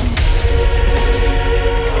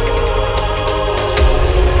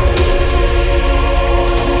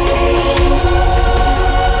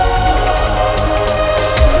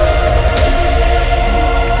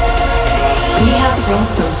 We have grown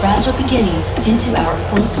from fragile beginnings into our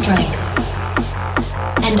full strength.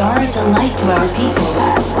 And are a delight to our people.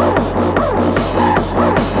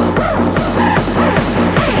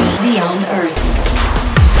 Beyond Earth.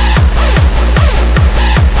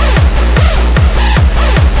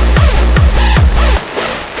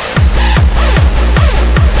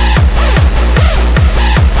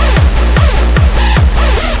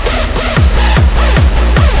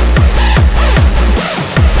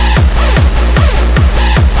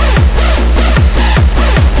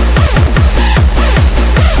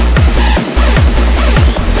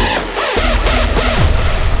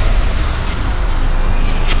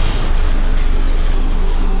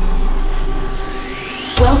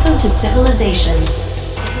 To civilization.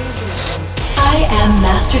 I am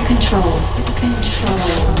Master Control.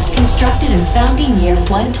 Constructed and founding year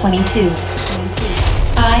 122.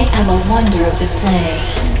 I am a wonder of this planet.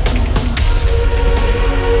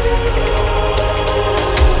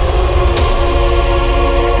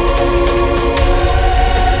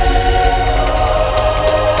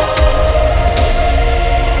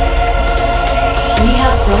 We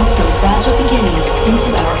have grown from fragile beginnings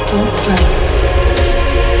into our full strength.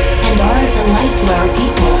 And are a delight to our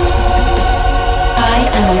people. I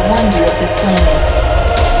am a wonder of this planet.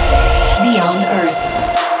 Beyond Earth.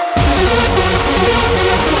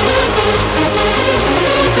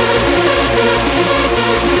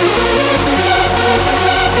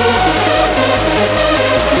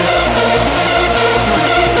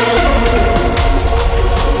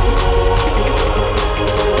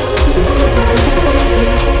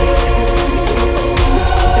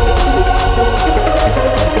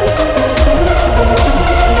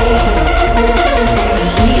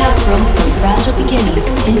 Beginnings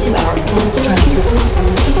into our full strength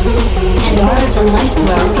and are a delight to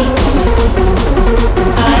our people.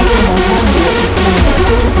 I am a wonder of this planet.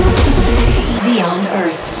 Beyond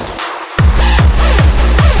Earth.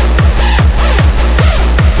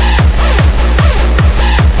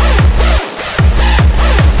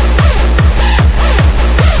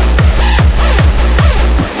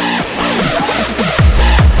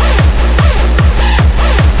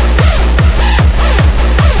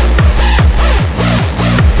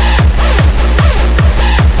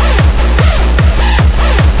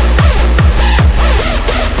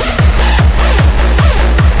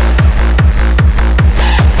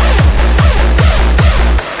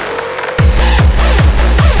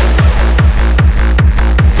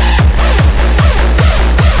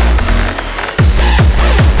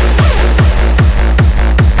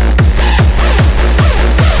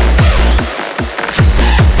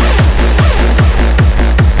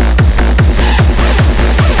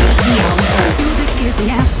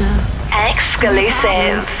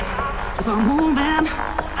 Exclusive. Keep on moving,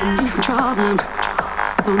 and you control them.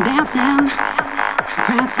 Keep on dancing,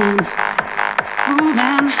 prancing,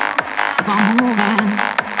 moving. Keep on moving,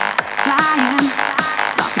 flying.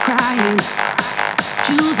 Stop the crying,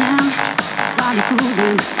 choosing while you're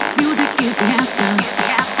cruising. Music is the answer.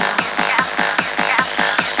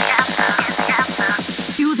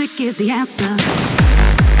 Music is the answer.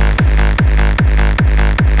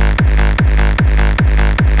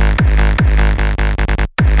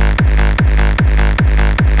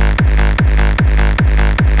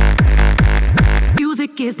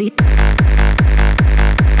 Is the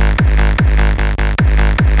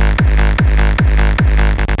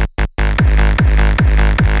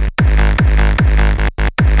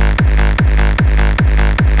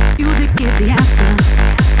music is the answer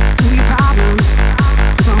to your problems.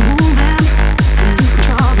 Keep on moving, and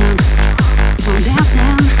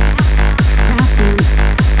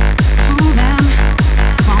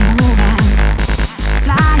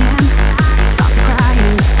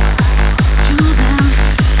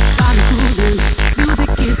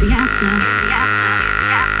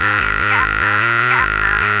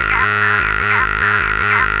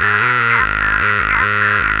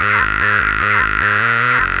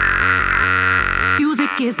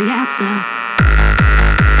is the answer.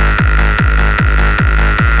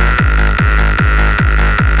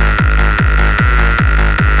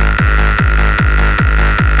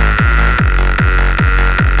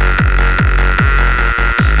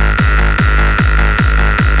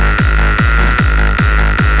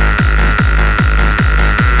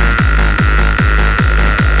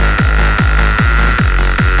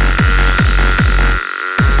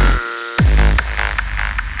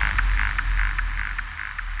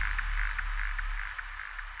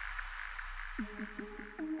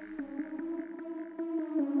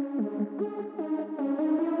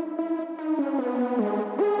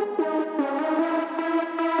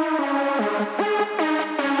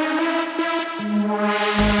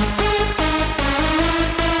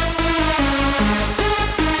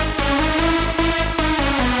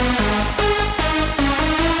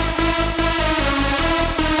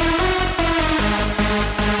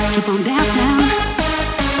 Keep on dancing,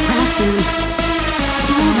 prancing,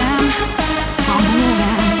 moving, keep on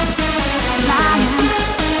moving, flying,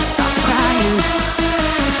 stop crying,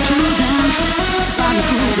 choosing, while you're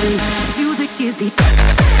cruising. Music is the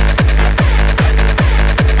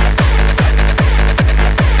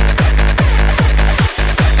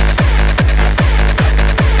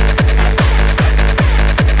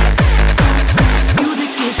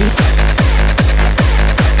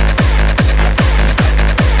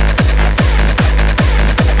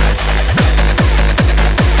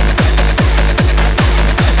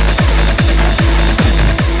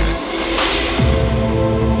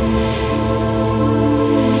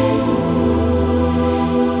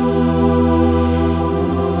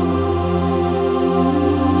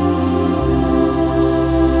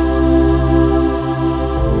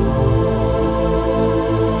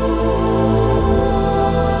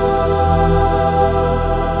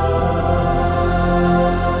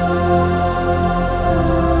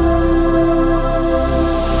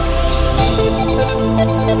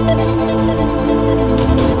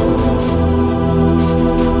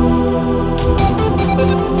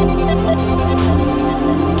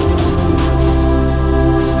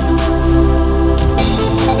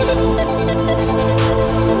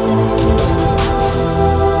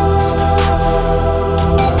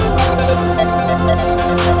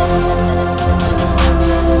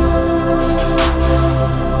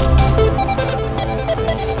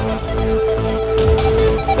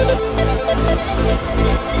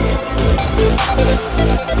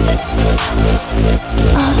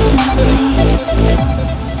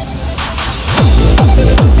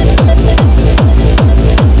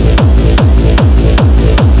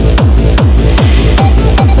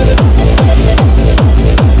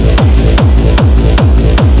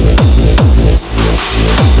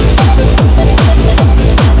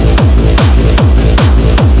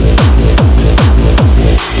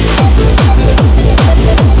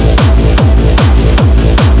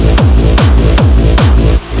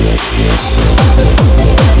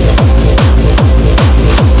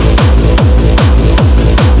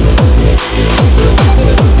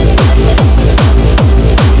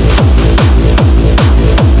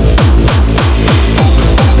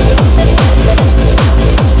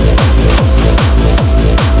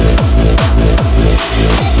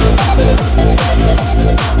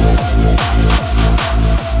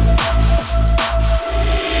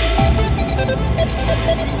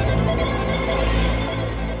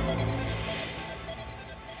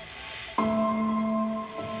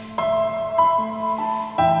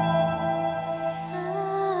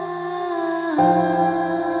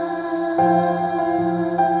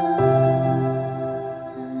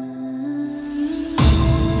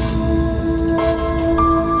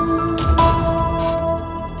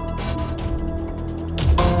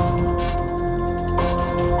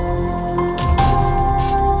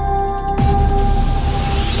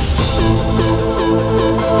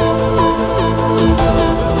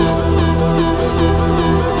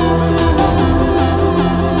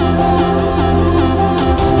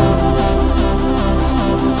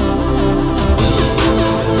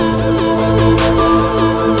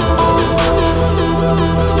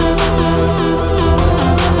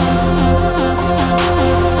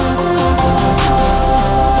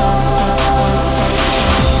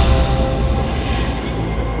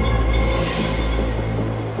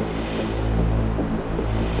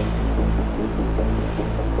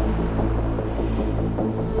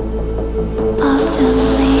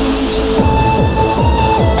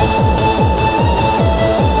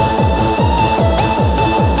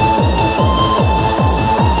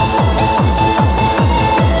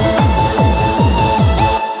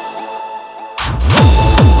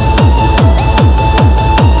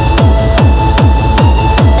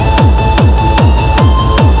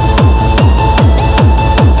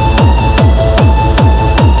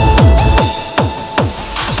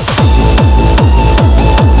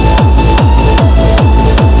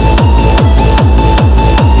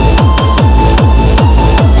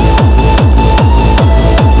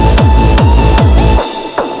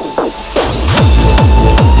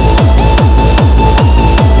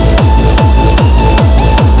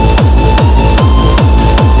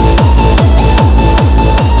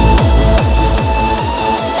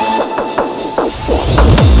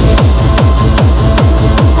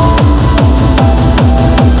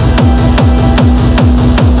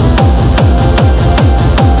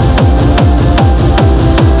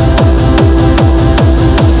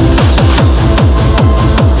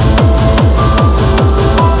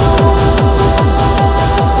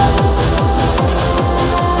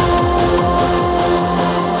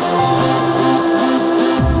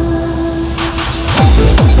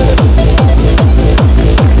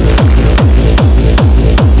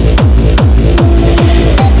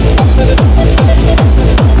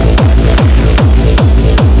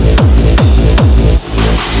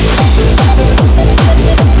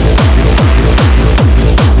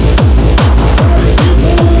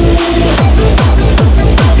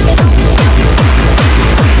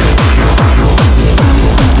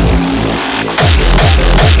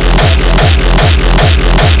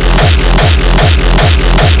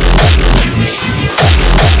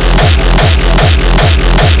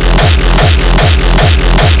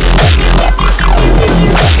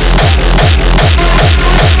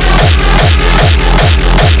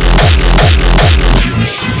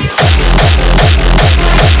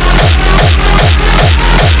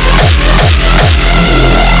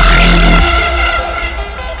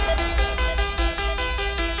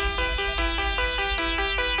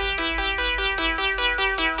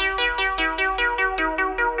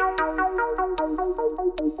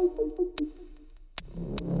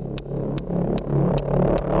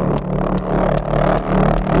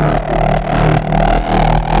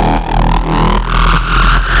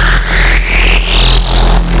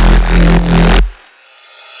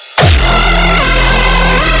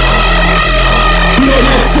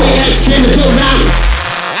in the clubhouse.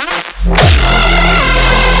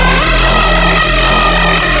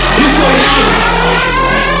 It's so loud.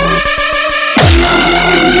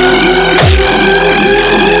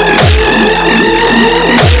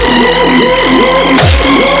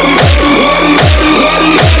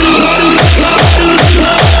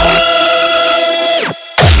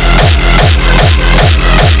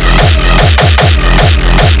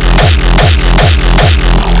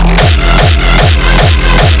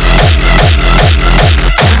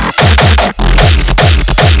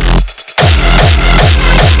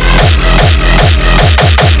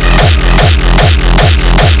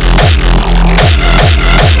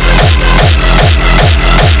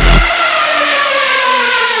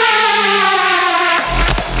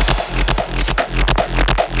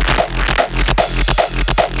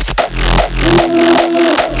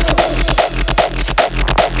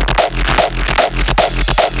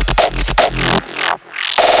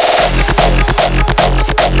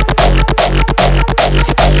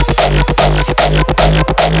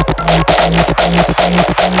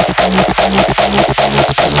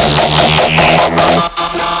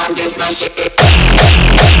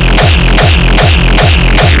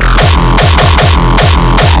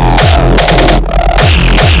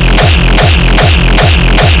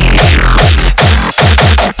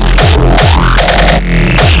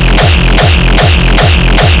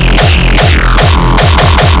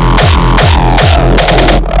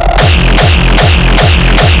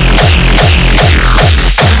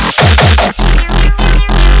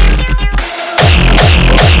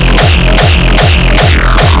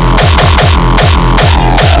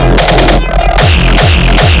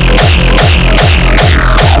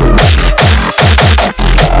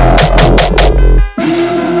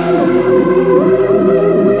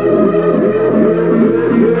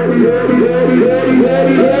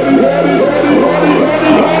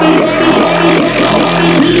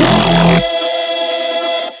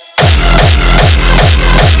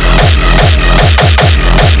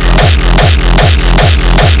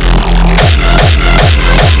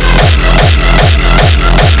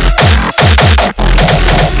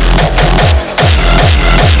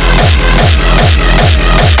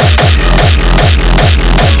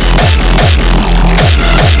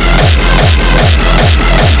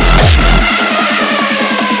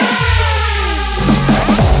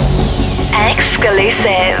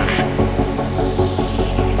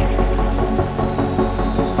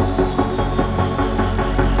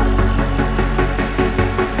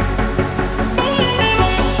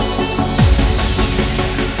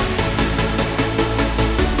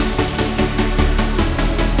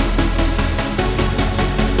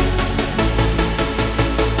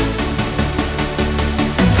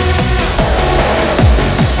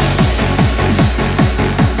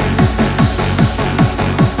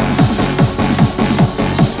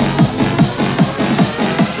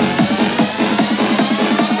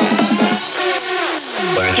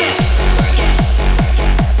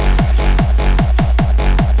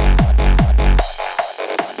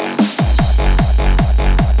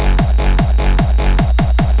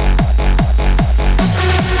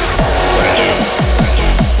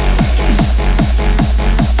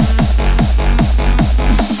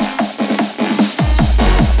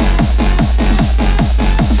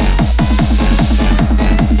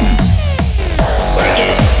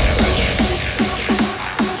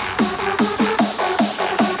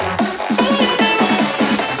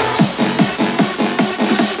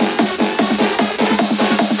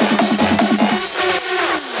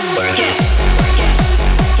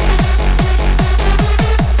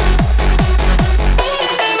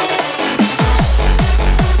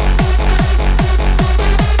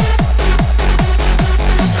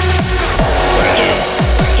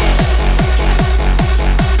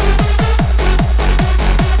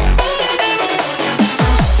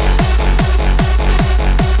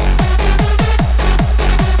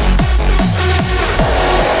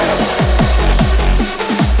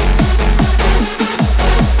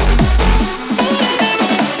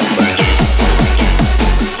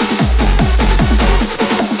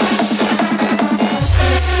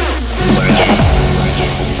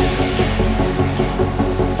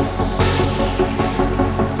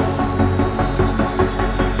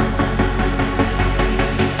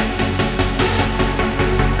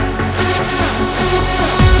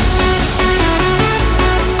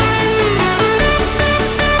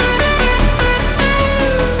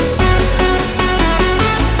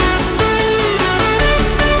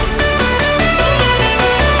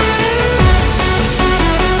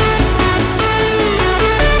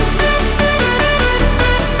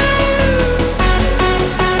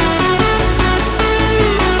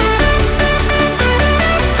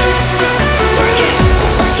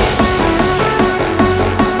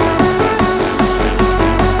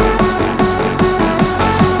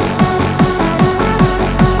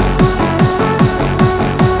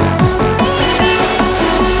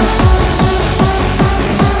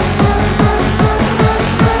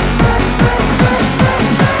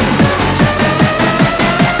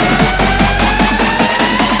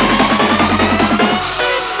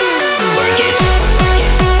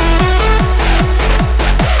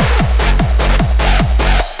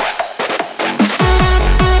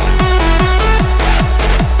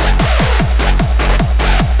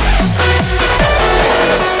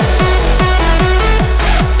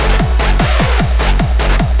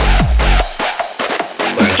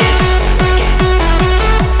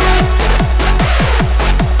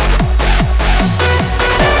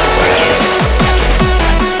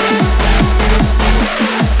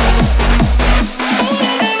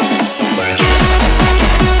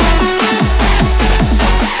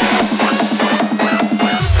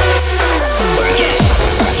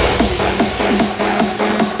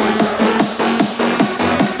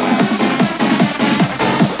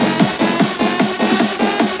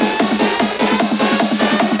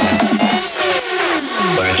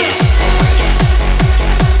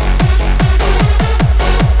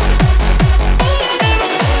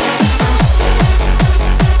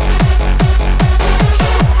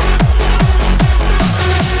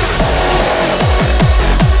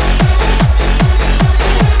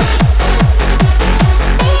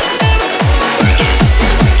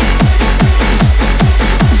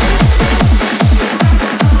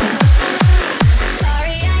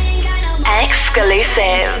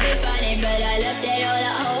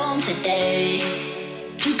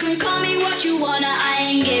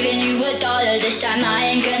 this time I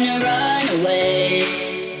ain't gonna run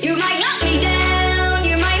away. You might knock me down,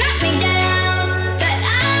 you might knock me down, but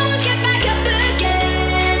I will get back up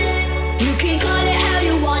again. You can call it how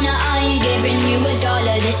you wanna, I ain't giving you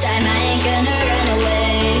 $1. This time I ain't gonna run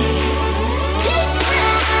away. This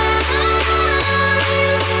time,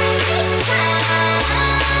 this time,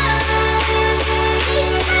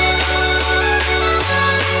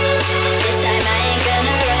 this time I ain't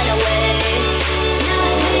gonna run away.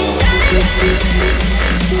 Not this time.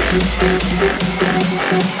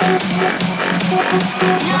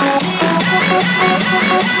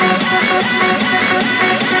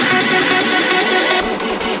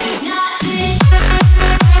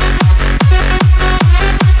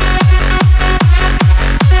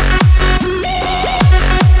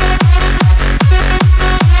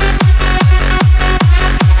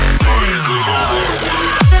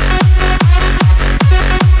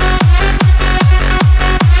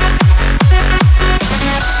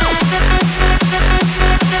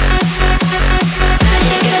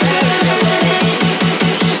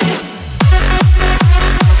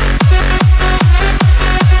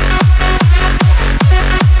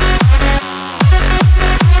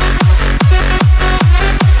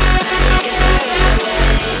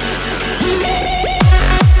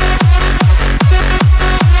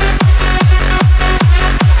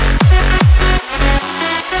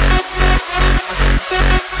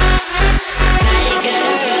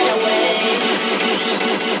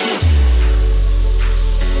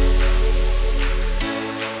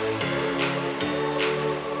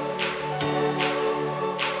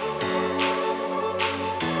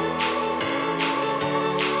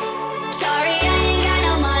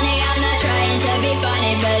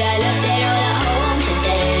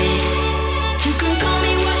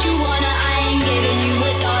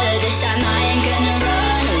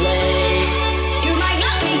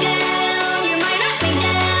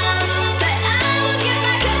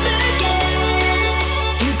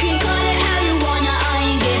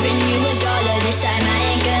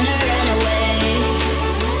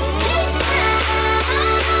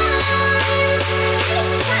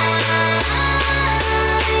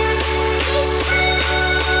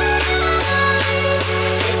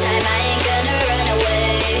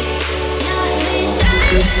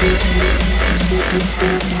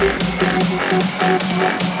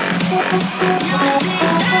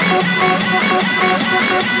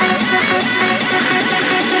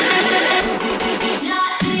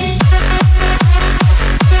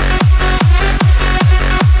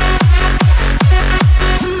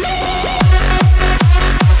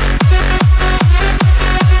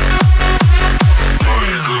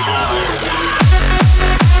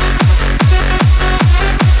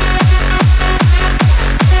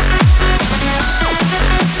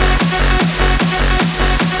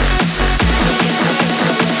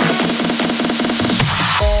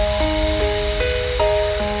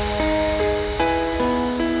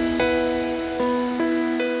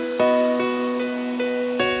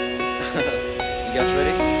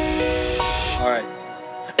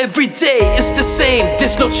 Every day is the same,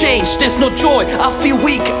 there's no change, there's no joy. I feel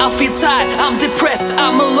weak, I feel tired, I'm depressed,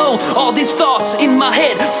 I'm alone. All these thoughts in my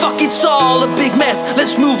head, fuck, it's all a big mess.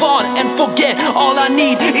 Let's move on and forget, all I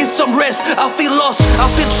need is some rest. I feel lost, I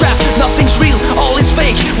feel trapped, nothing's real, all is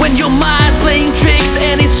fake. When your mind's playing tricks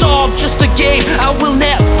and it's all just a game. I will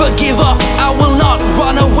never give up, I will not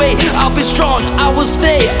run away. I'll be strong, I will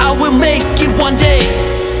stay, I will make it one day.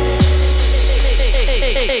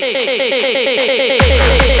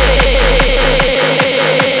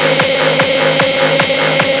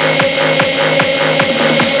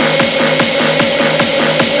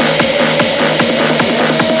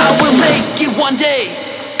 One day.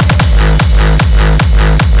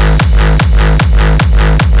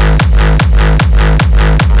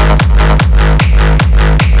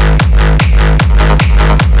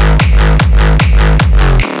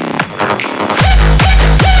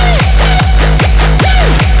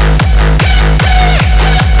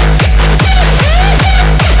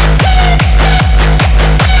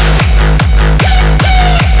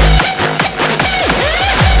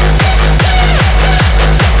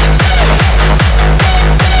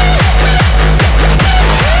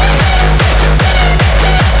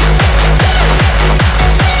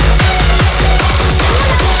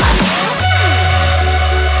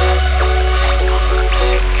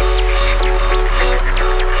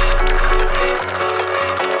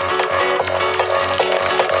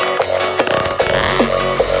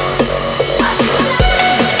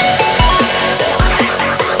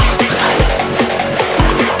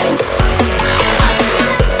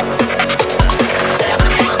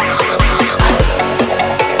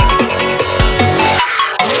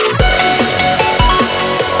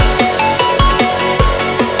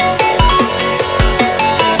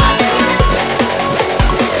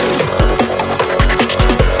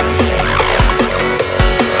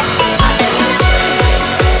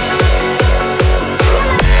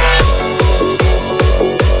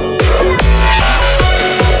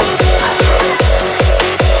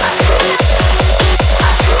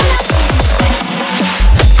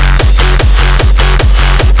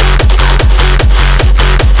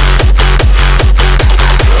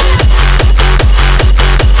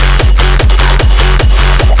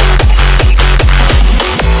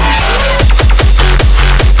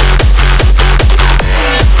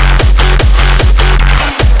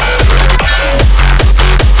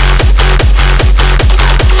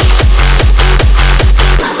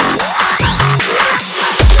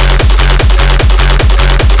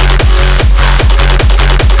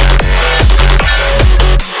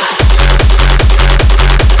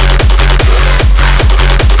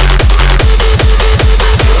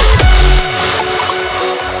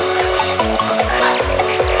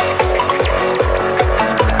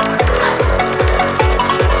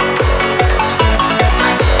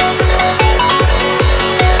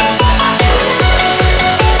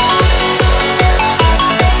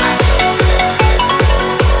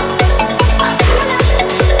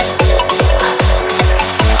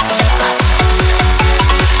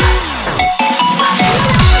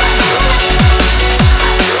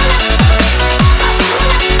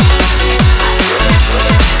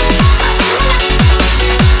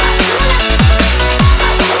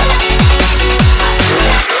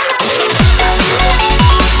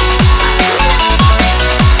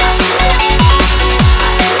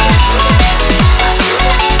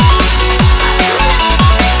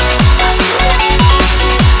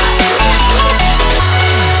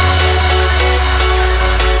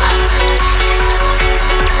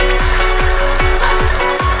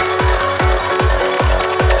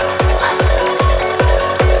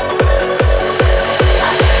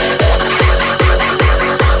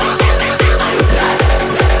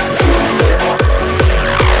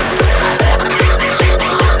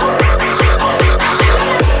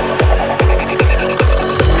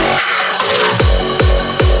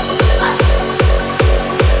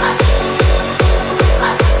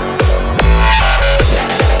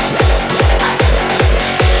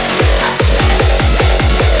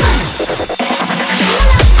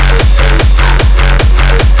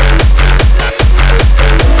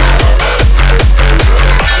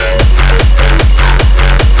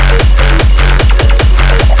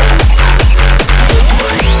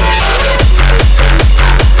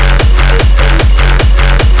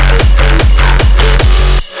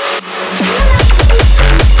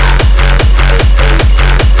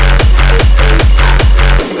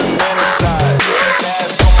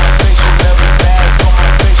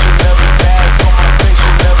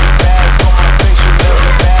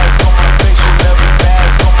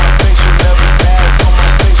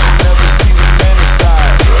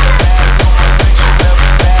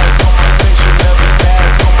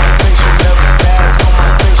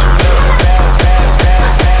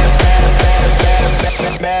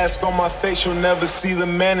 face, you'll never see the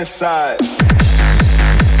man inside.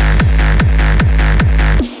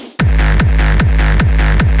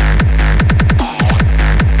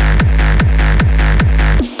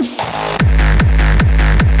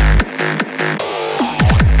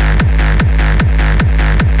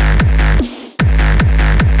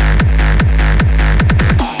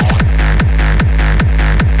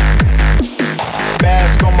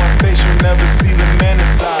 Mask on my face, you'll never see the man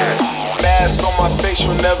inside. Mask on my face,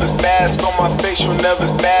 you'll never mask on my face, you'll never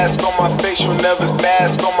mask on my face, you'll never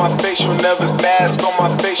mask on my face, you'll never mask on my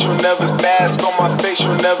face, you'll never mask on my face,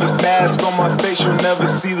 you'll never mask on my face, you'll never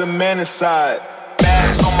see the man inside.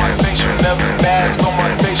 Mask on my face, you'll never mask on my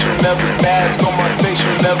face, you'll never mask on my face,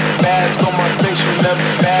 you'll never mask on my face, you'll never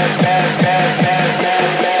mask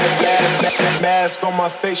mask on my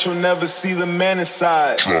face, you'll never see the man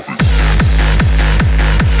inside.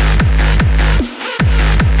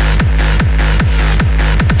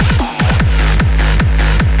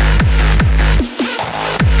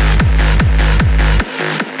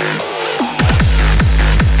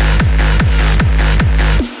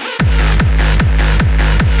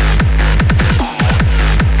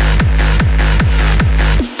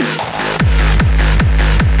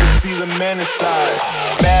 Inside.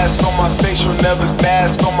 Mask on my face, you'll never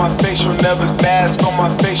mask on my face, you'll never mask on my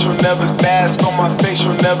face, you'll never mask on my face,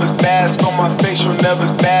 you'll never mask on my face, you'll never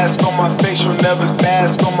mask on my face, you'll never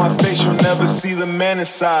mask on my face, you'll never see the man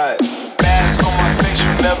inside. Mask on my face,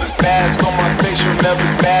 you'll never mask on my face, you'll never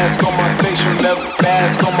mask on my face, you'll never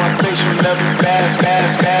mask on my face, you'll never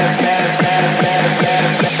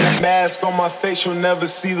mask on my face, you'll never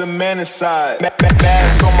see the man inside.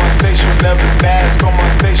 Mask on my face, you'll never mask on my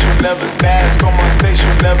face, you'll never mask on my face,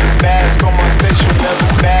 you'll never mask on my face, you'll never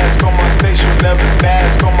mask on my face, you'll never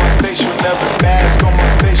mask on my face, you'll never mask on my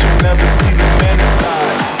face, you'll never see the man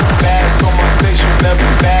inside. Mask on my face, you'll never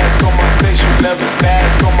mask on my face, you'll never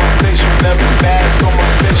mask on my face, you'll never mask on my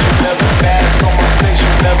face, you'll never mask on my face,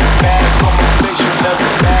 you'll never mask on my face, you'll never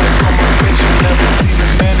mask on my face, you'll never see the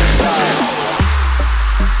man inside.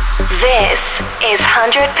 This is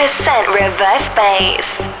 100% reverse bass.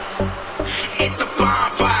 It's a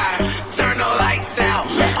bonfire, turn the lights out.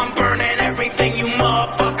 I'm burning everything you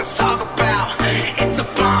motherfuckers talk about. It's a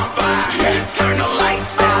bonfire, turn the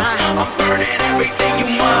lights out. I'm burning everything you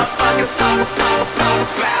motherfuckers talk about.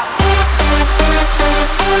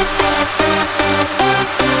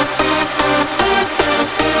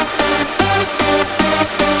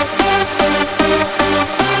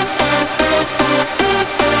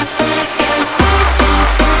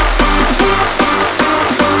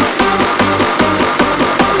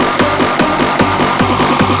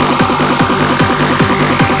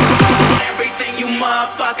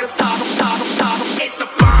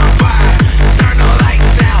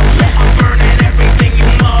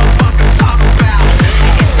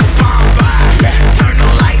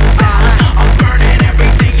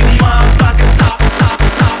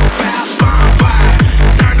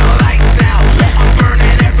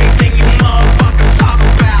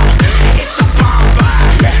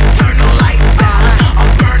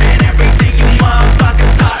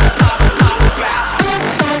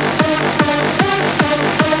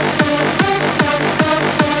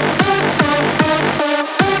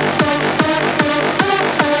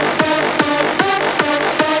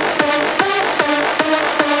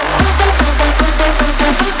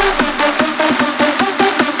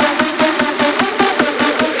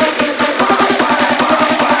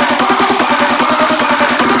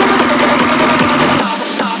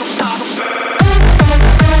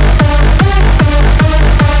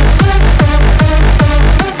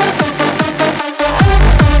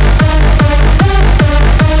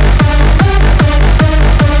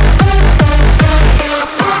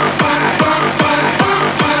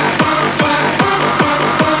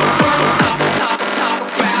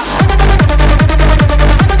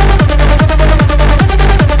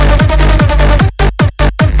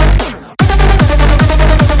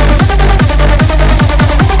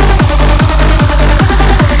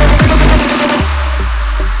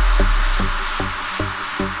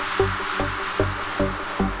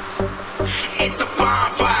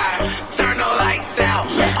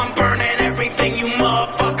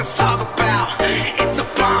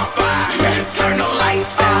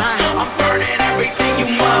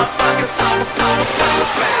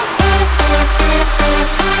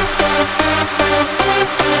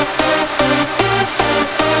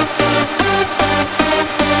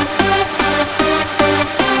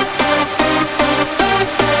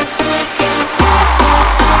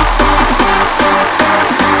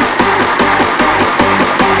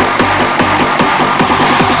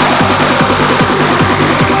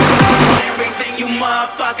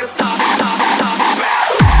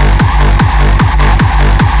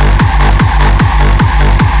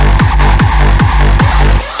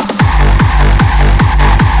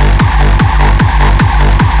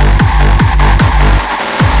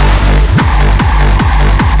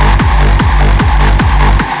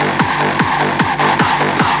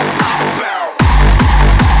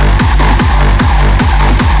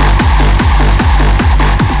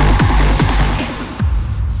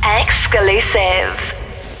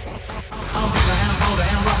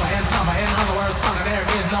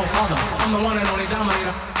 no other. I'm the one and only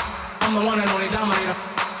dominator. I'm the one and only dominator.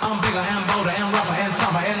 I'm bigger and bolder and rougher and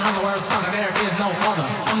tougher. In other words, sucker, there is no other.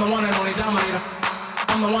 I'm the one and only dominator.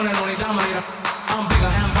 I'm the one and only dominator. I'm bigger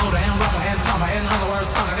and bolder and rougher and tougher. In other words,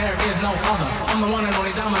 sucker, there is no other. I'm the one and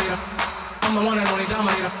only dominator. I'm the one and only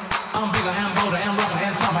dominator. I'm bigger and bolder and rougher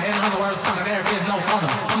and tougher. In other words, sucker, there is no other.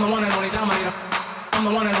 I'm the one and only dominator. I'm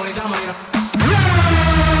the one and only dominator. I'm the one and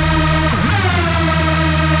only dominator.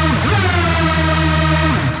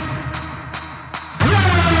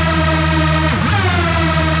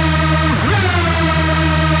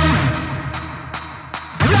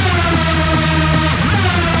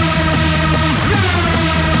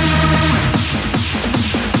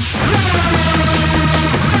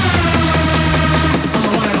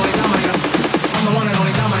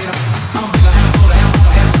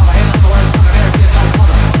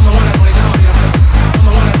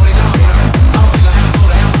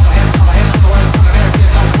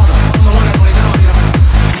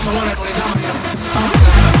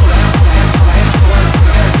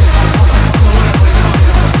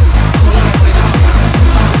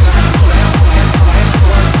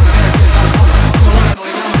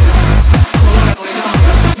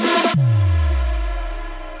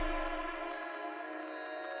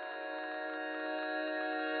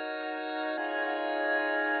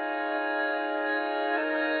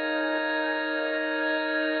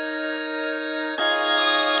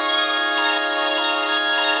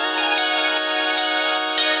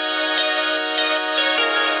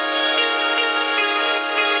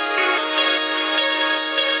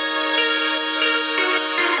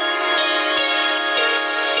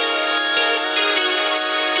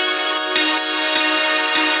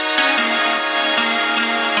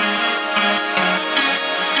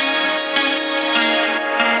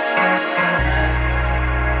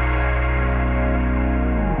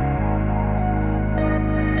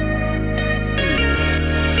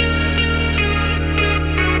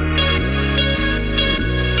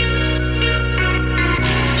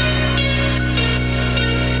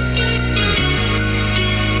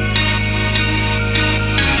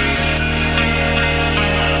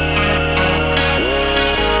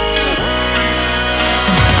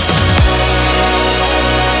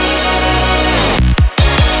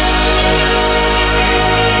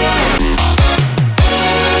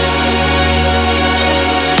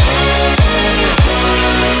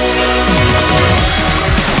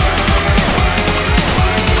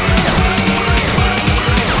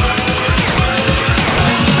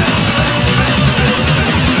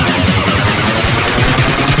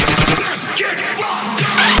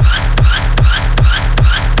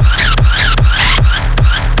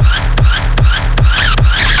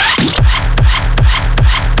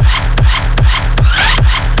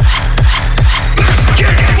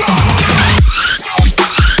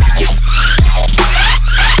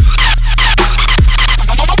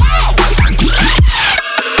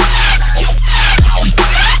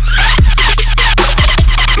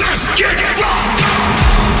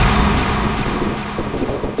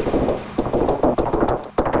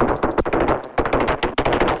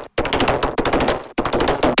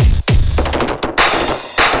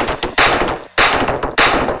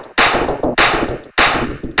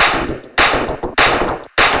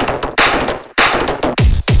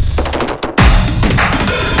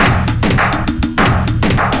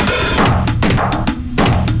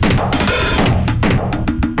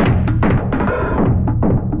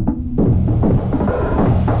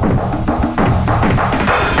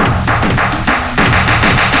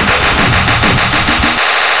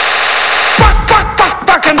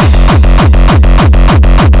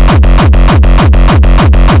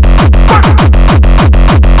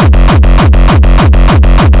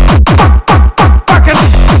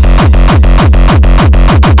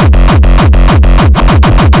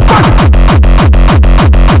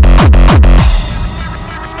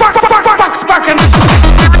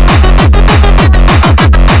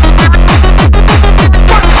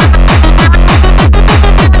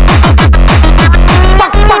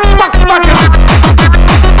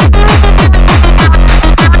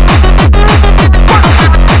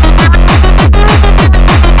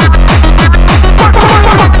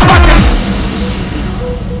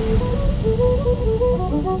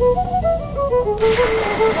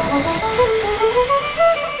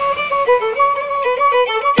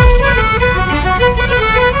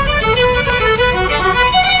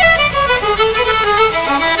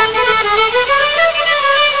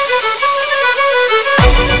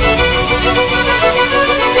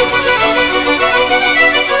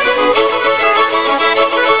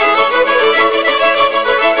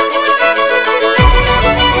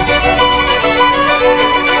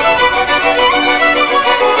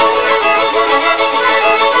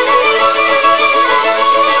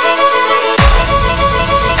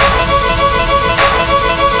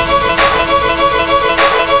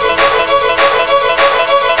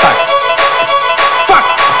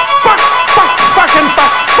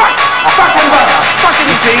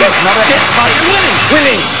 Get fucking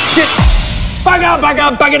winning. Get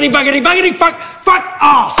bugger, buggity, fuck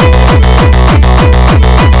ass.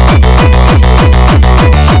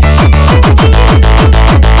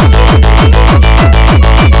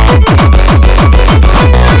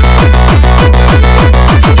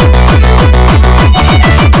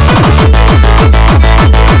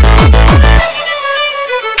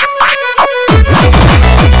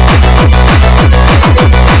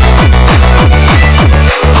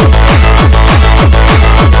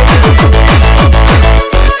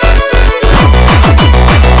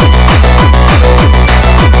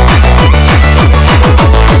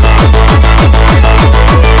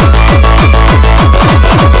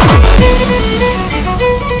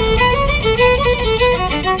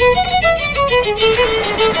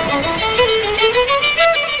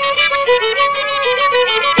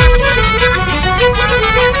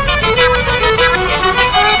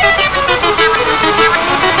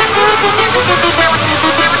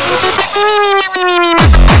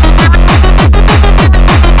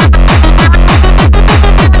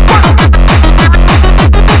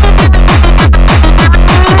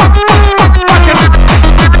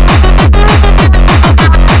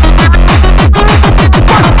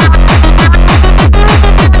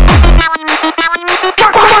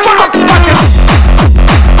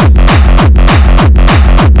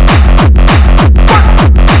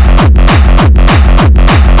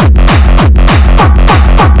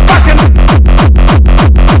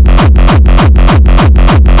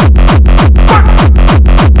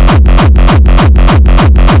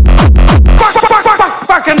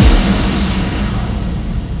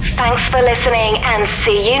 Thanks for listening and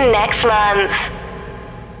see you next month.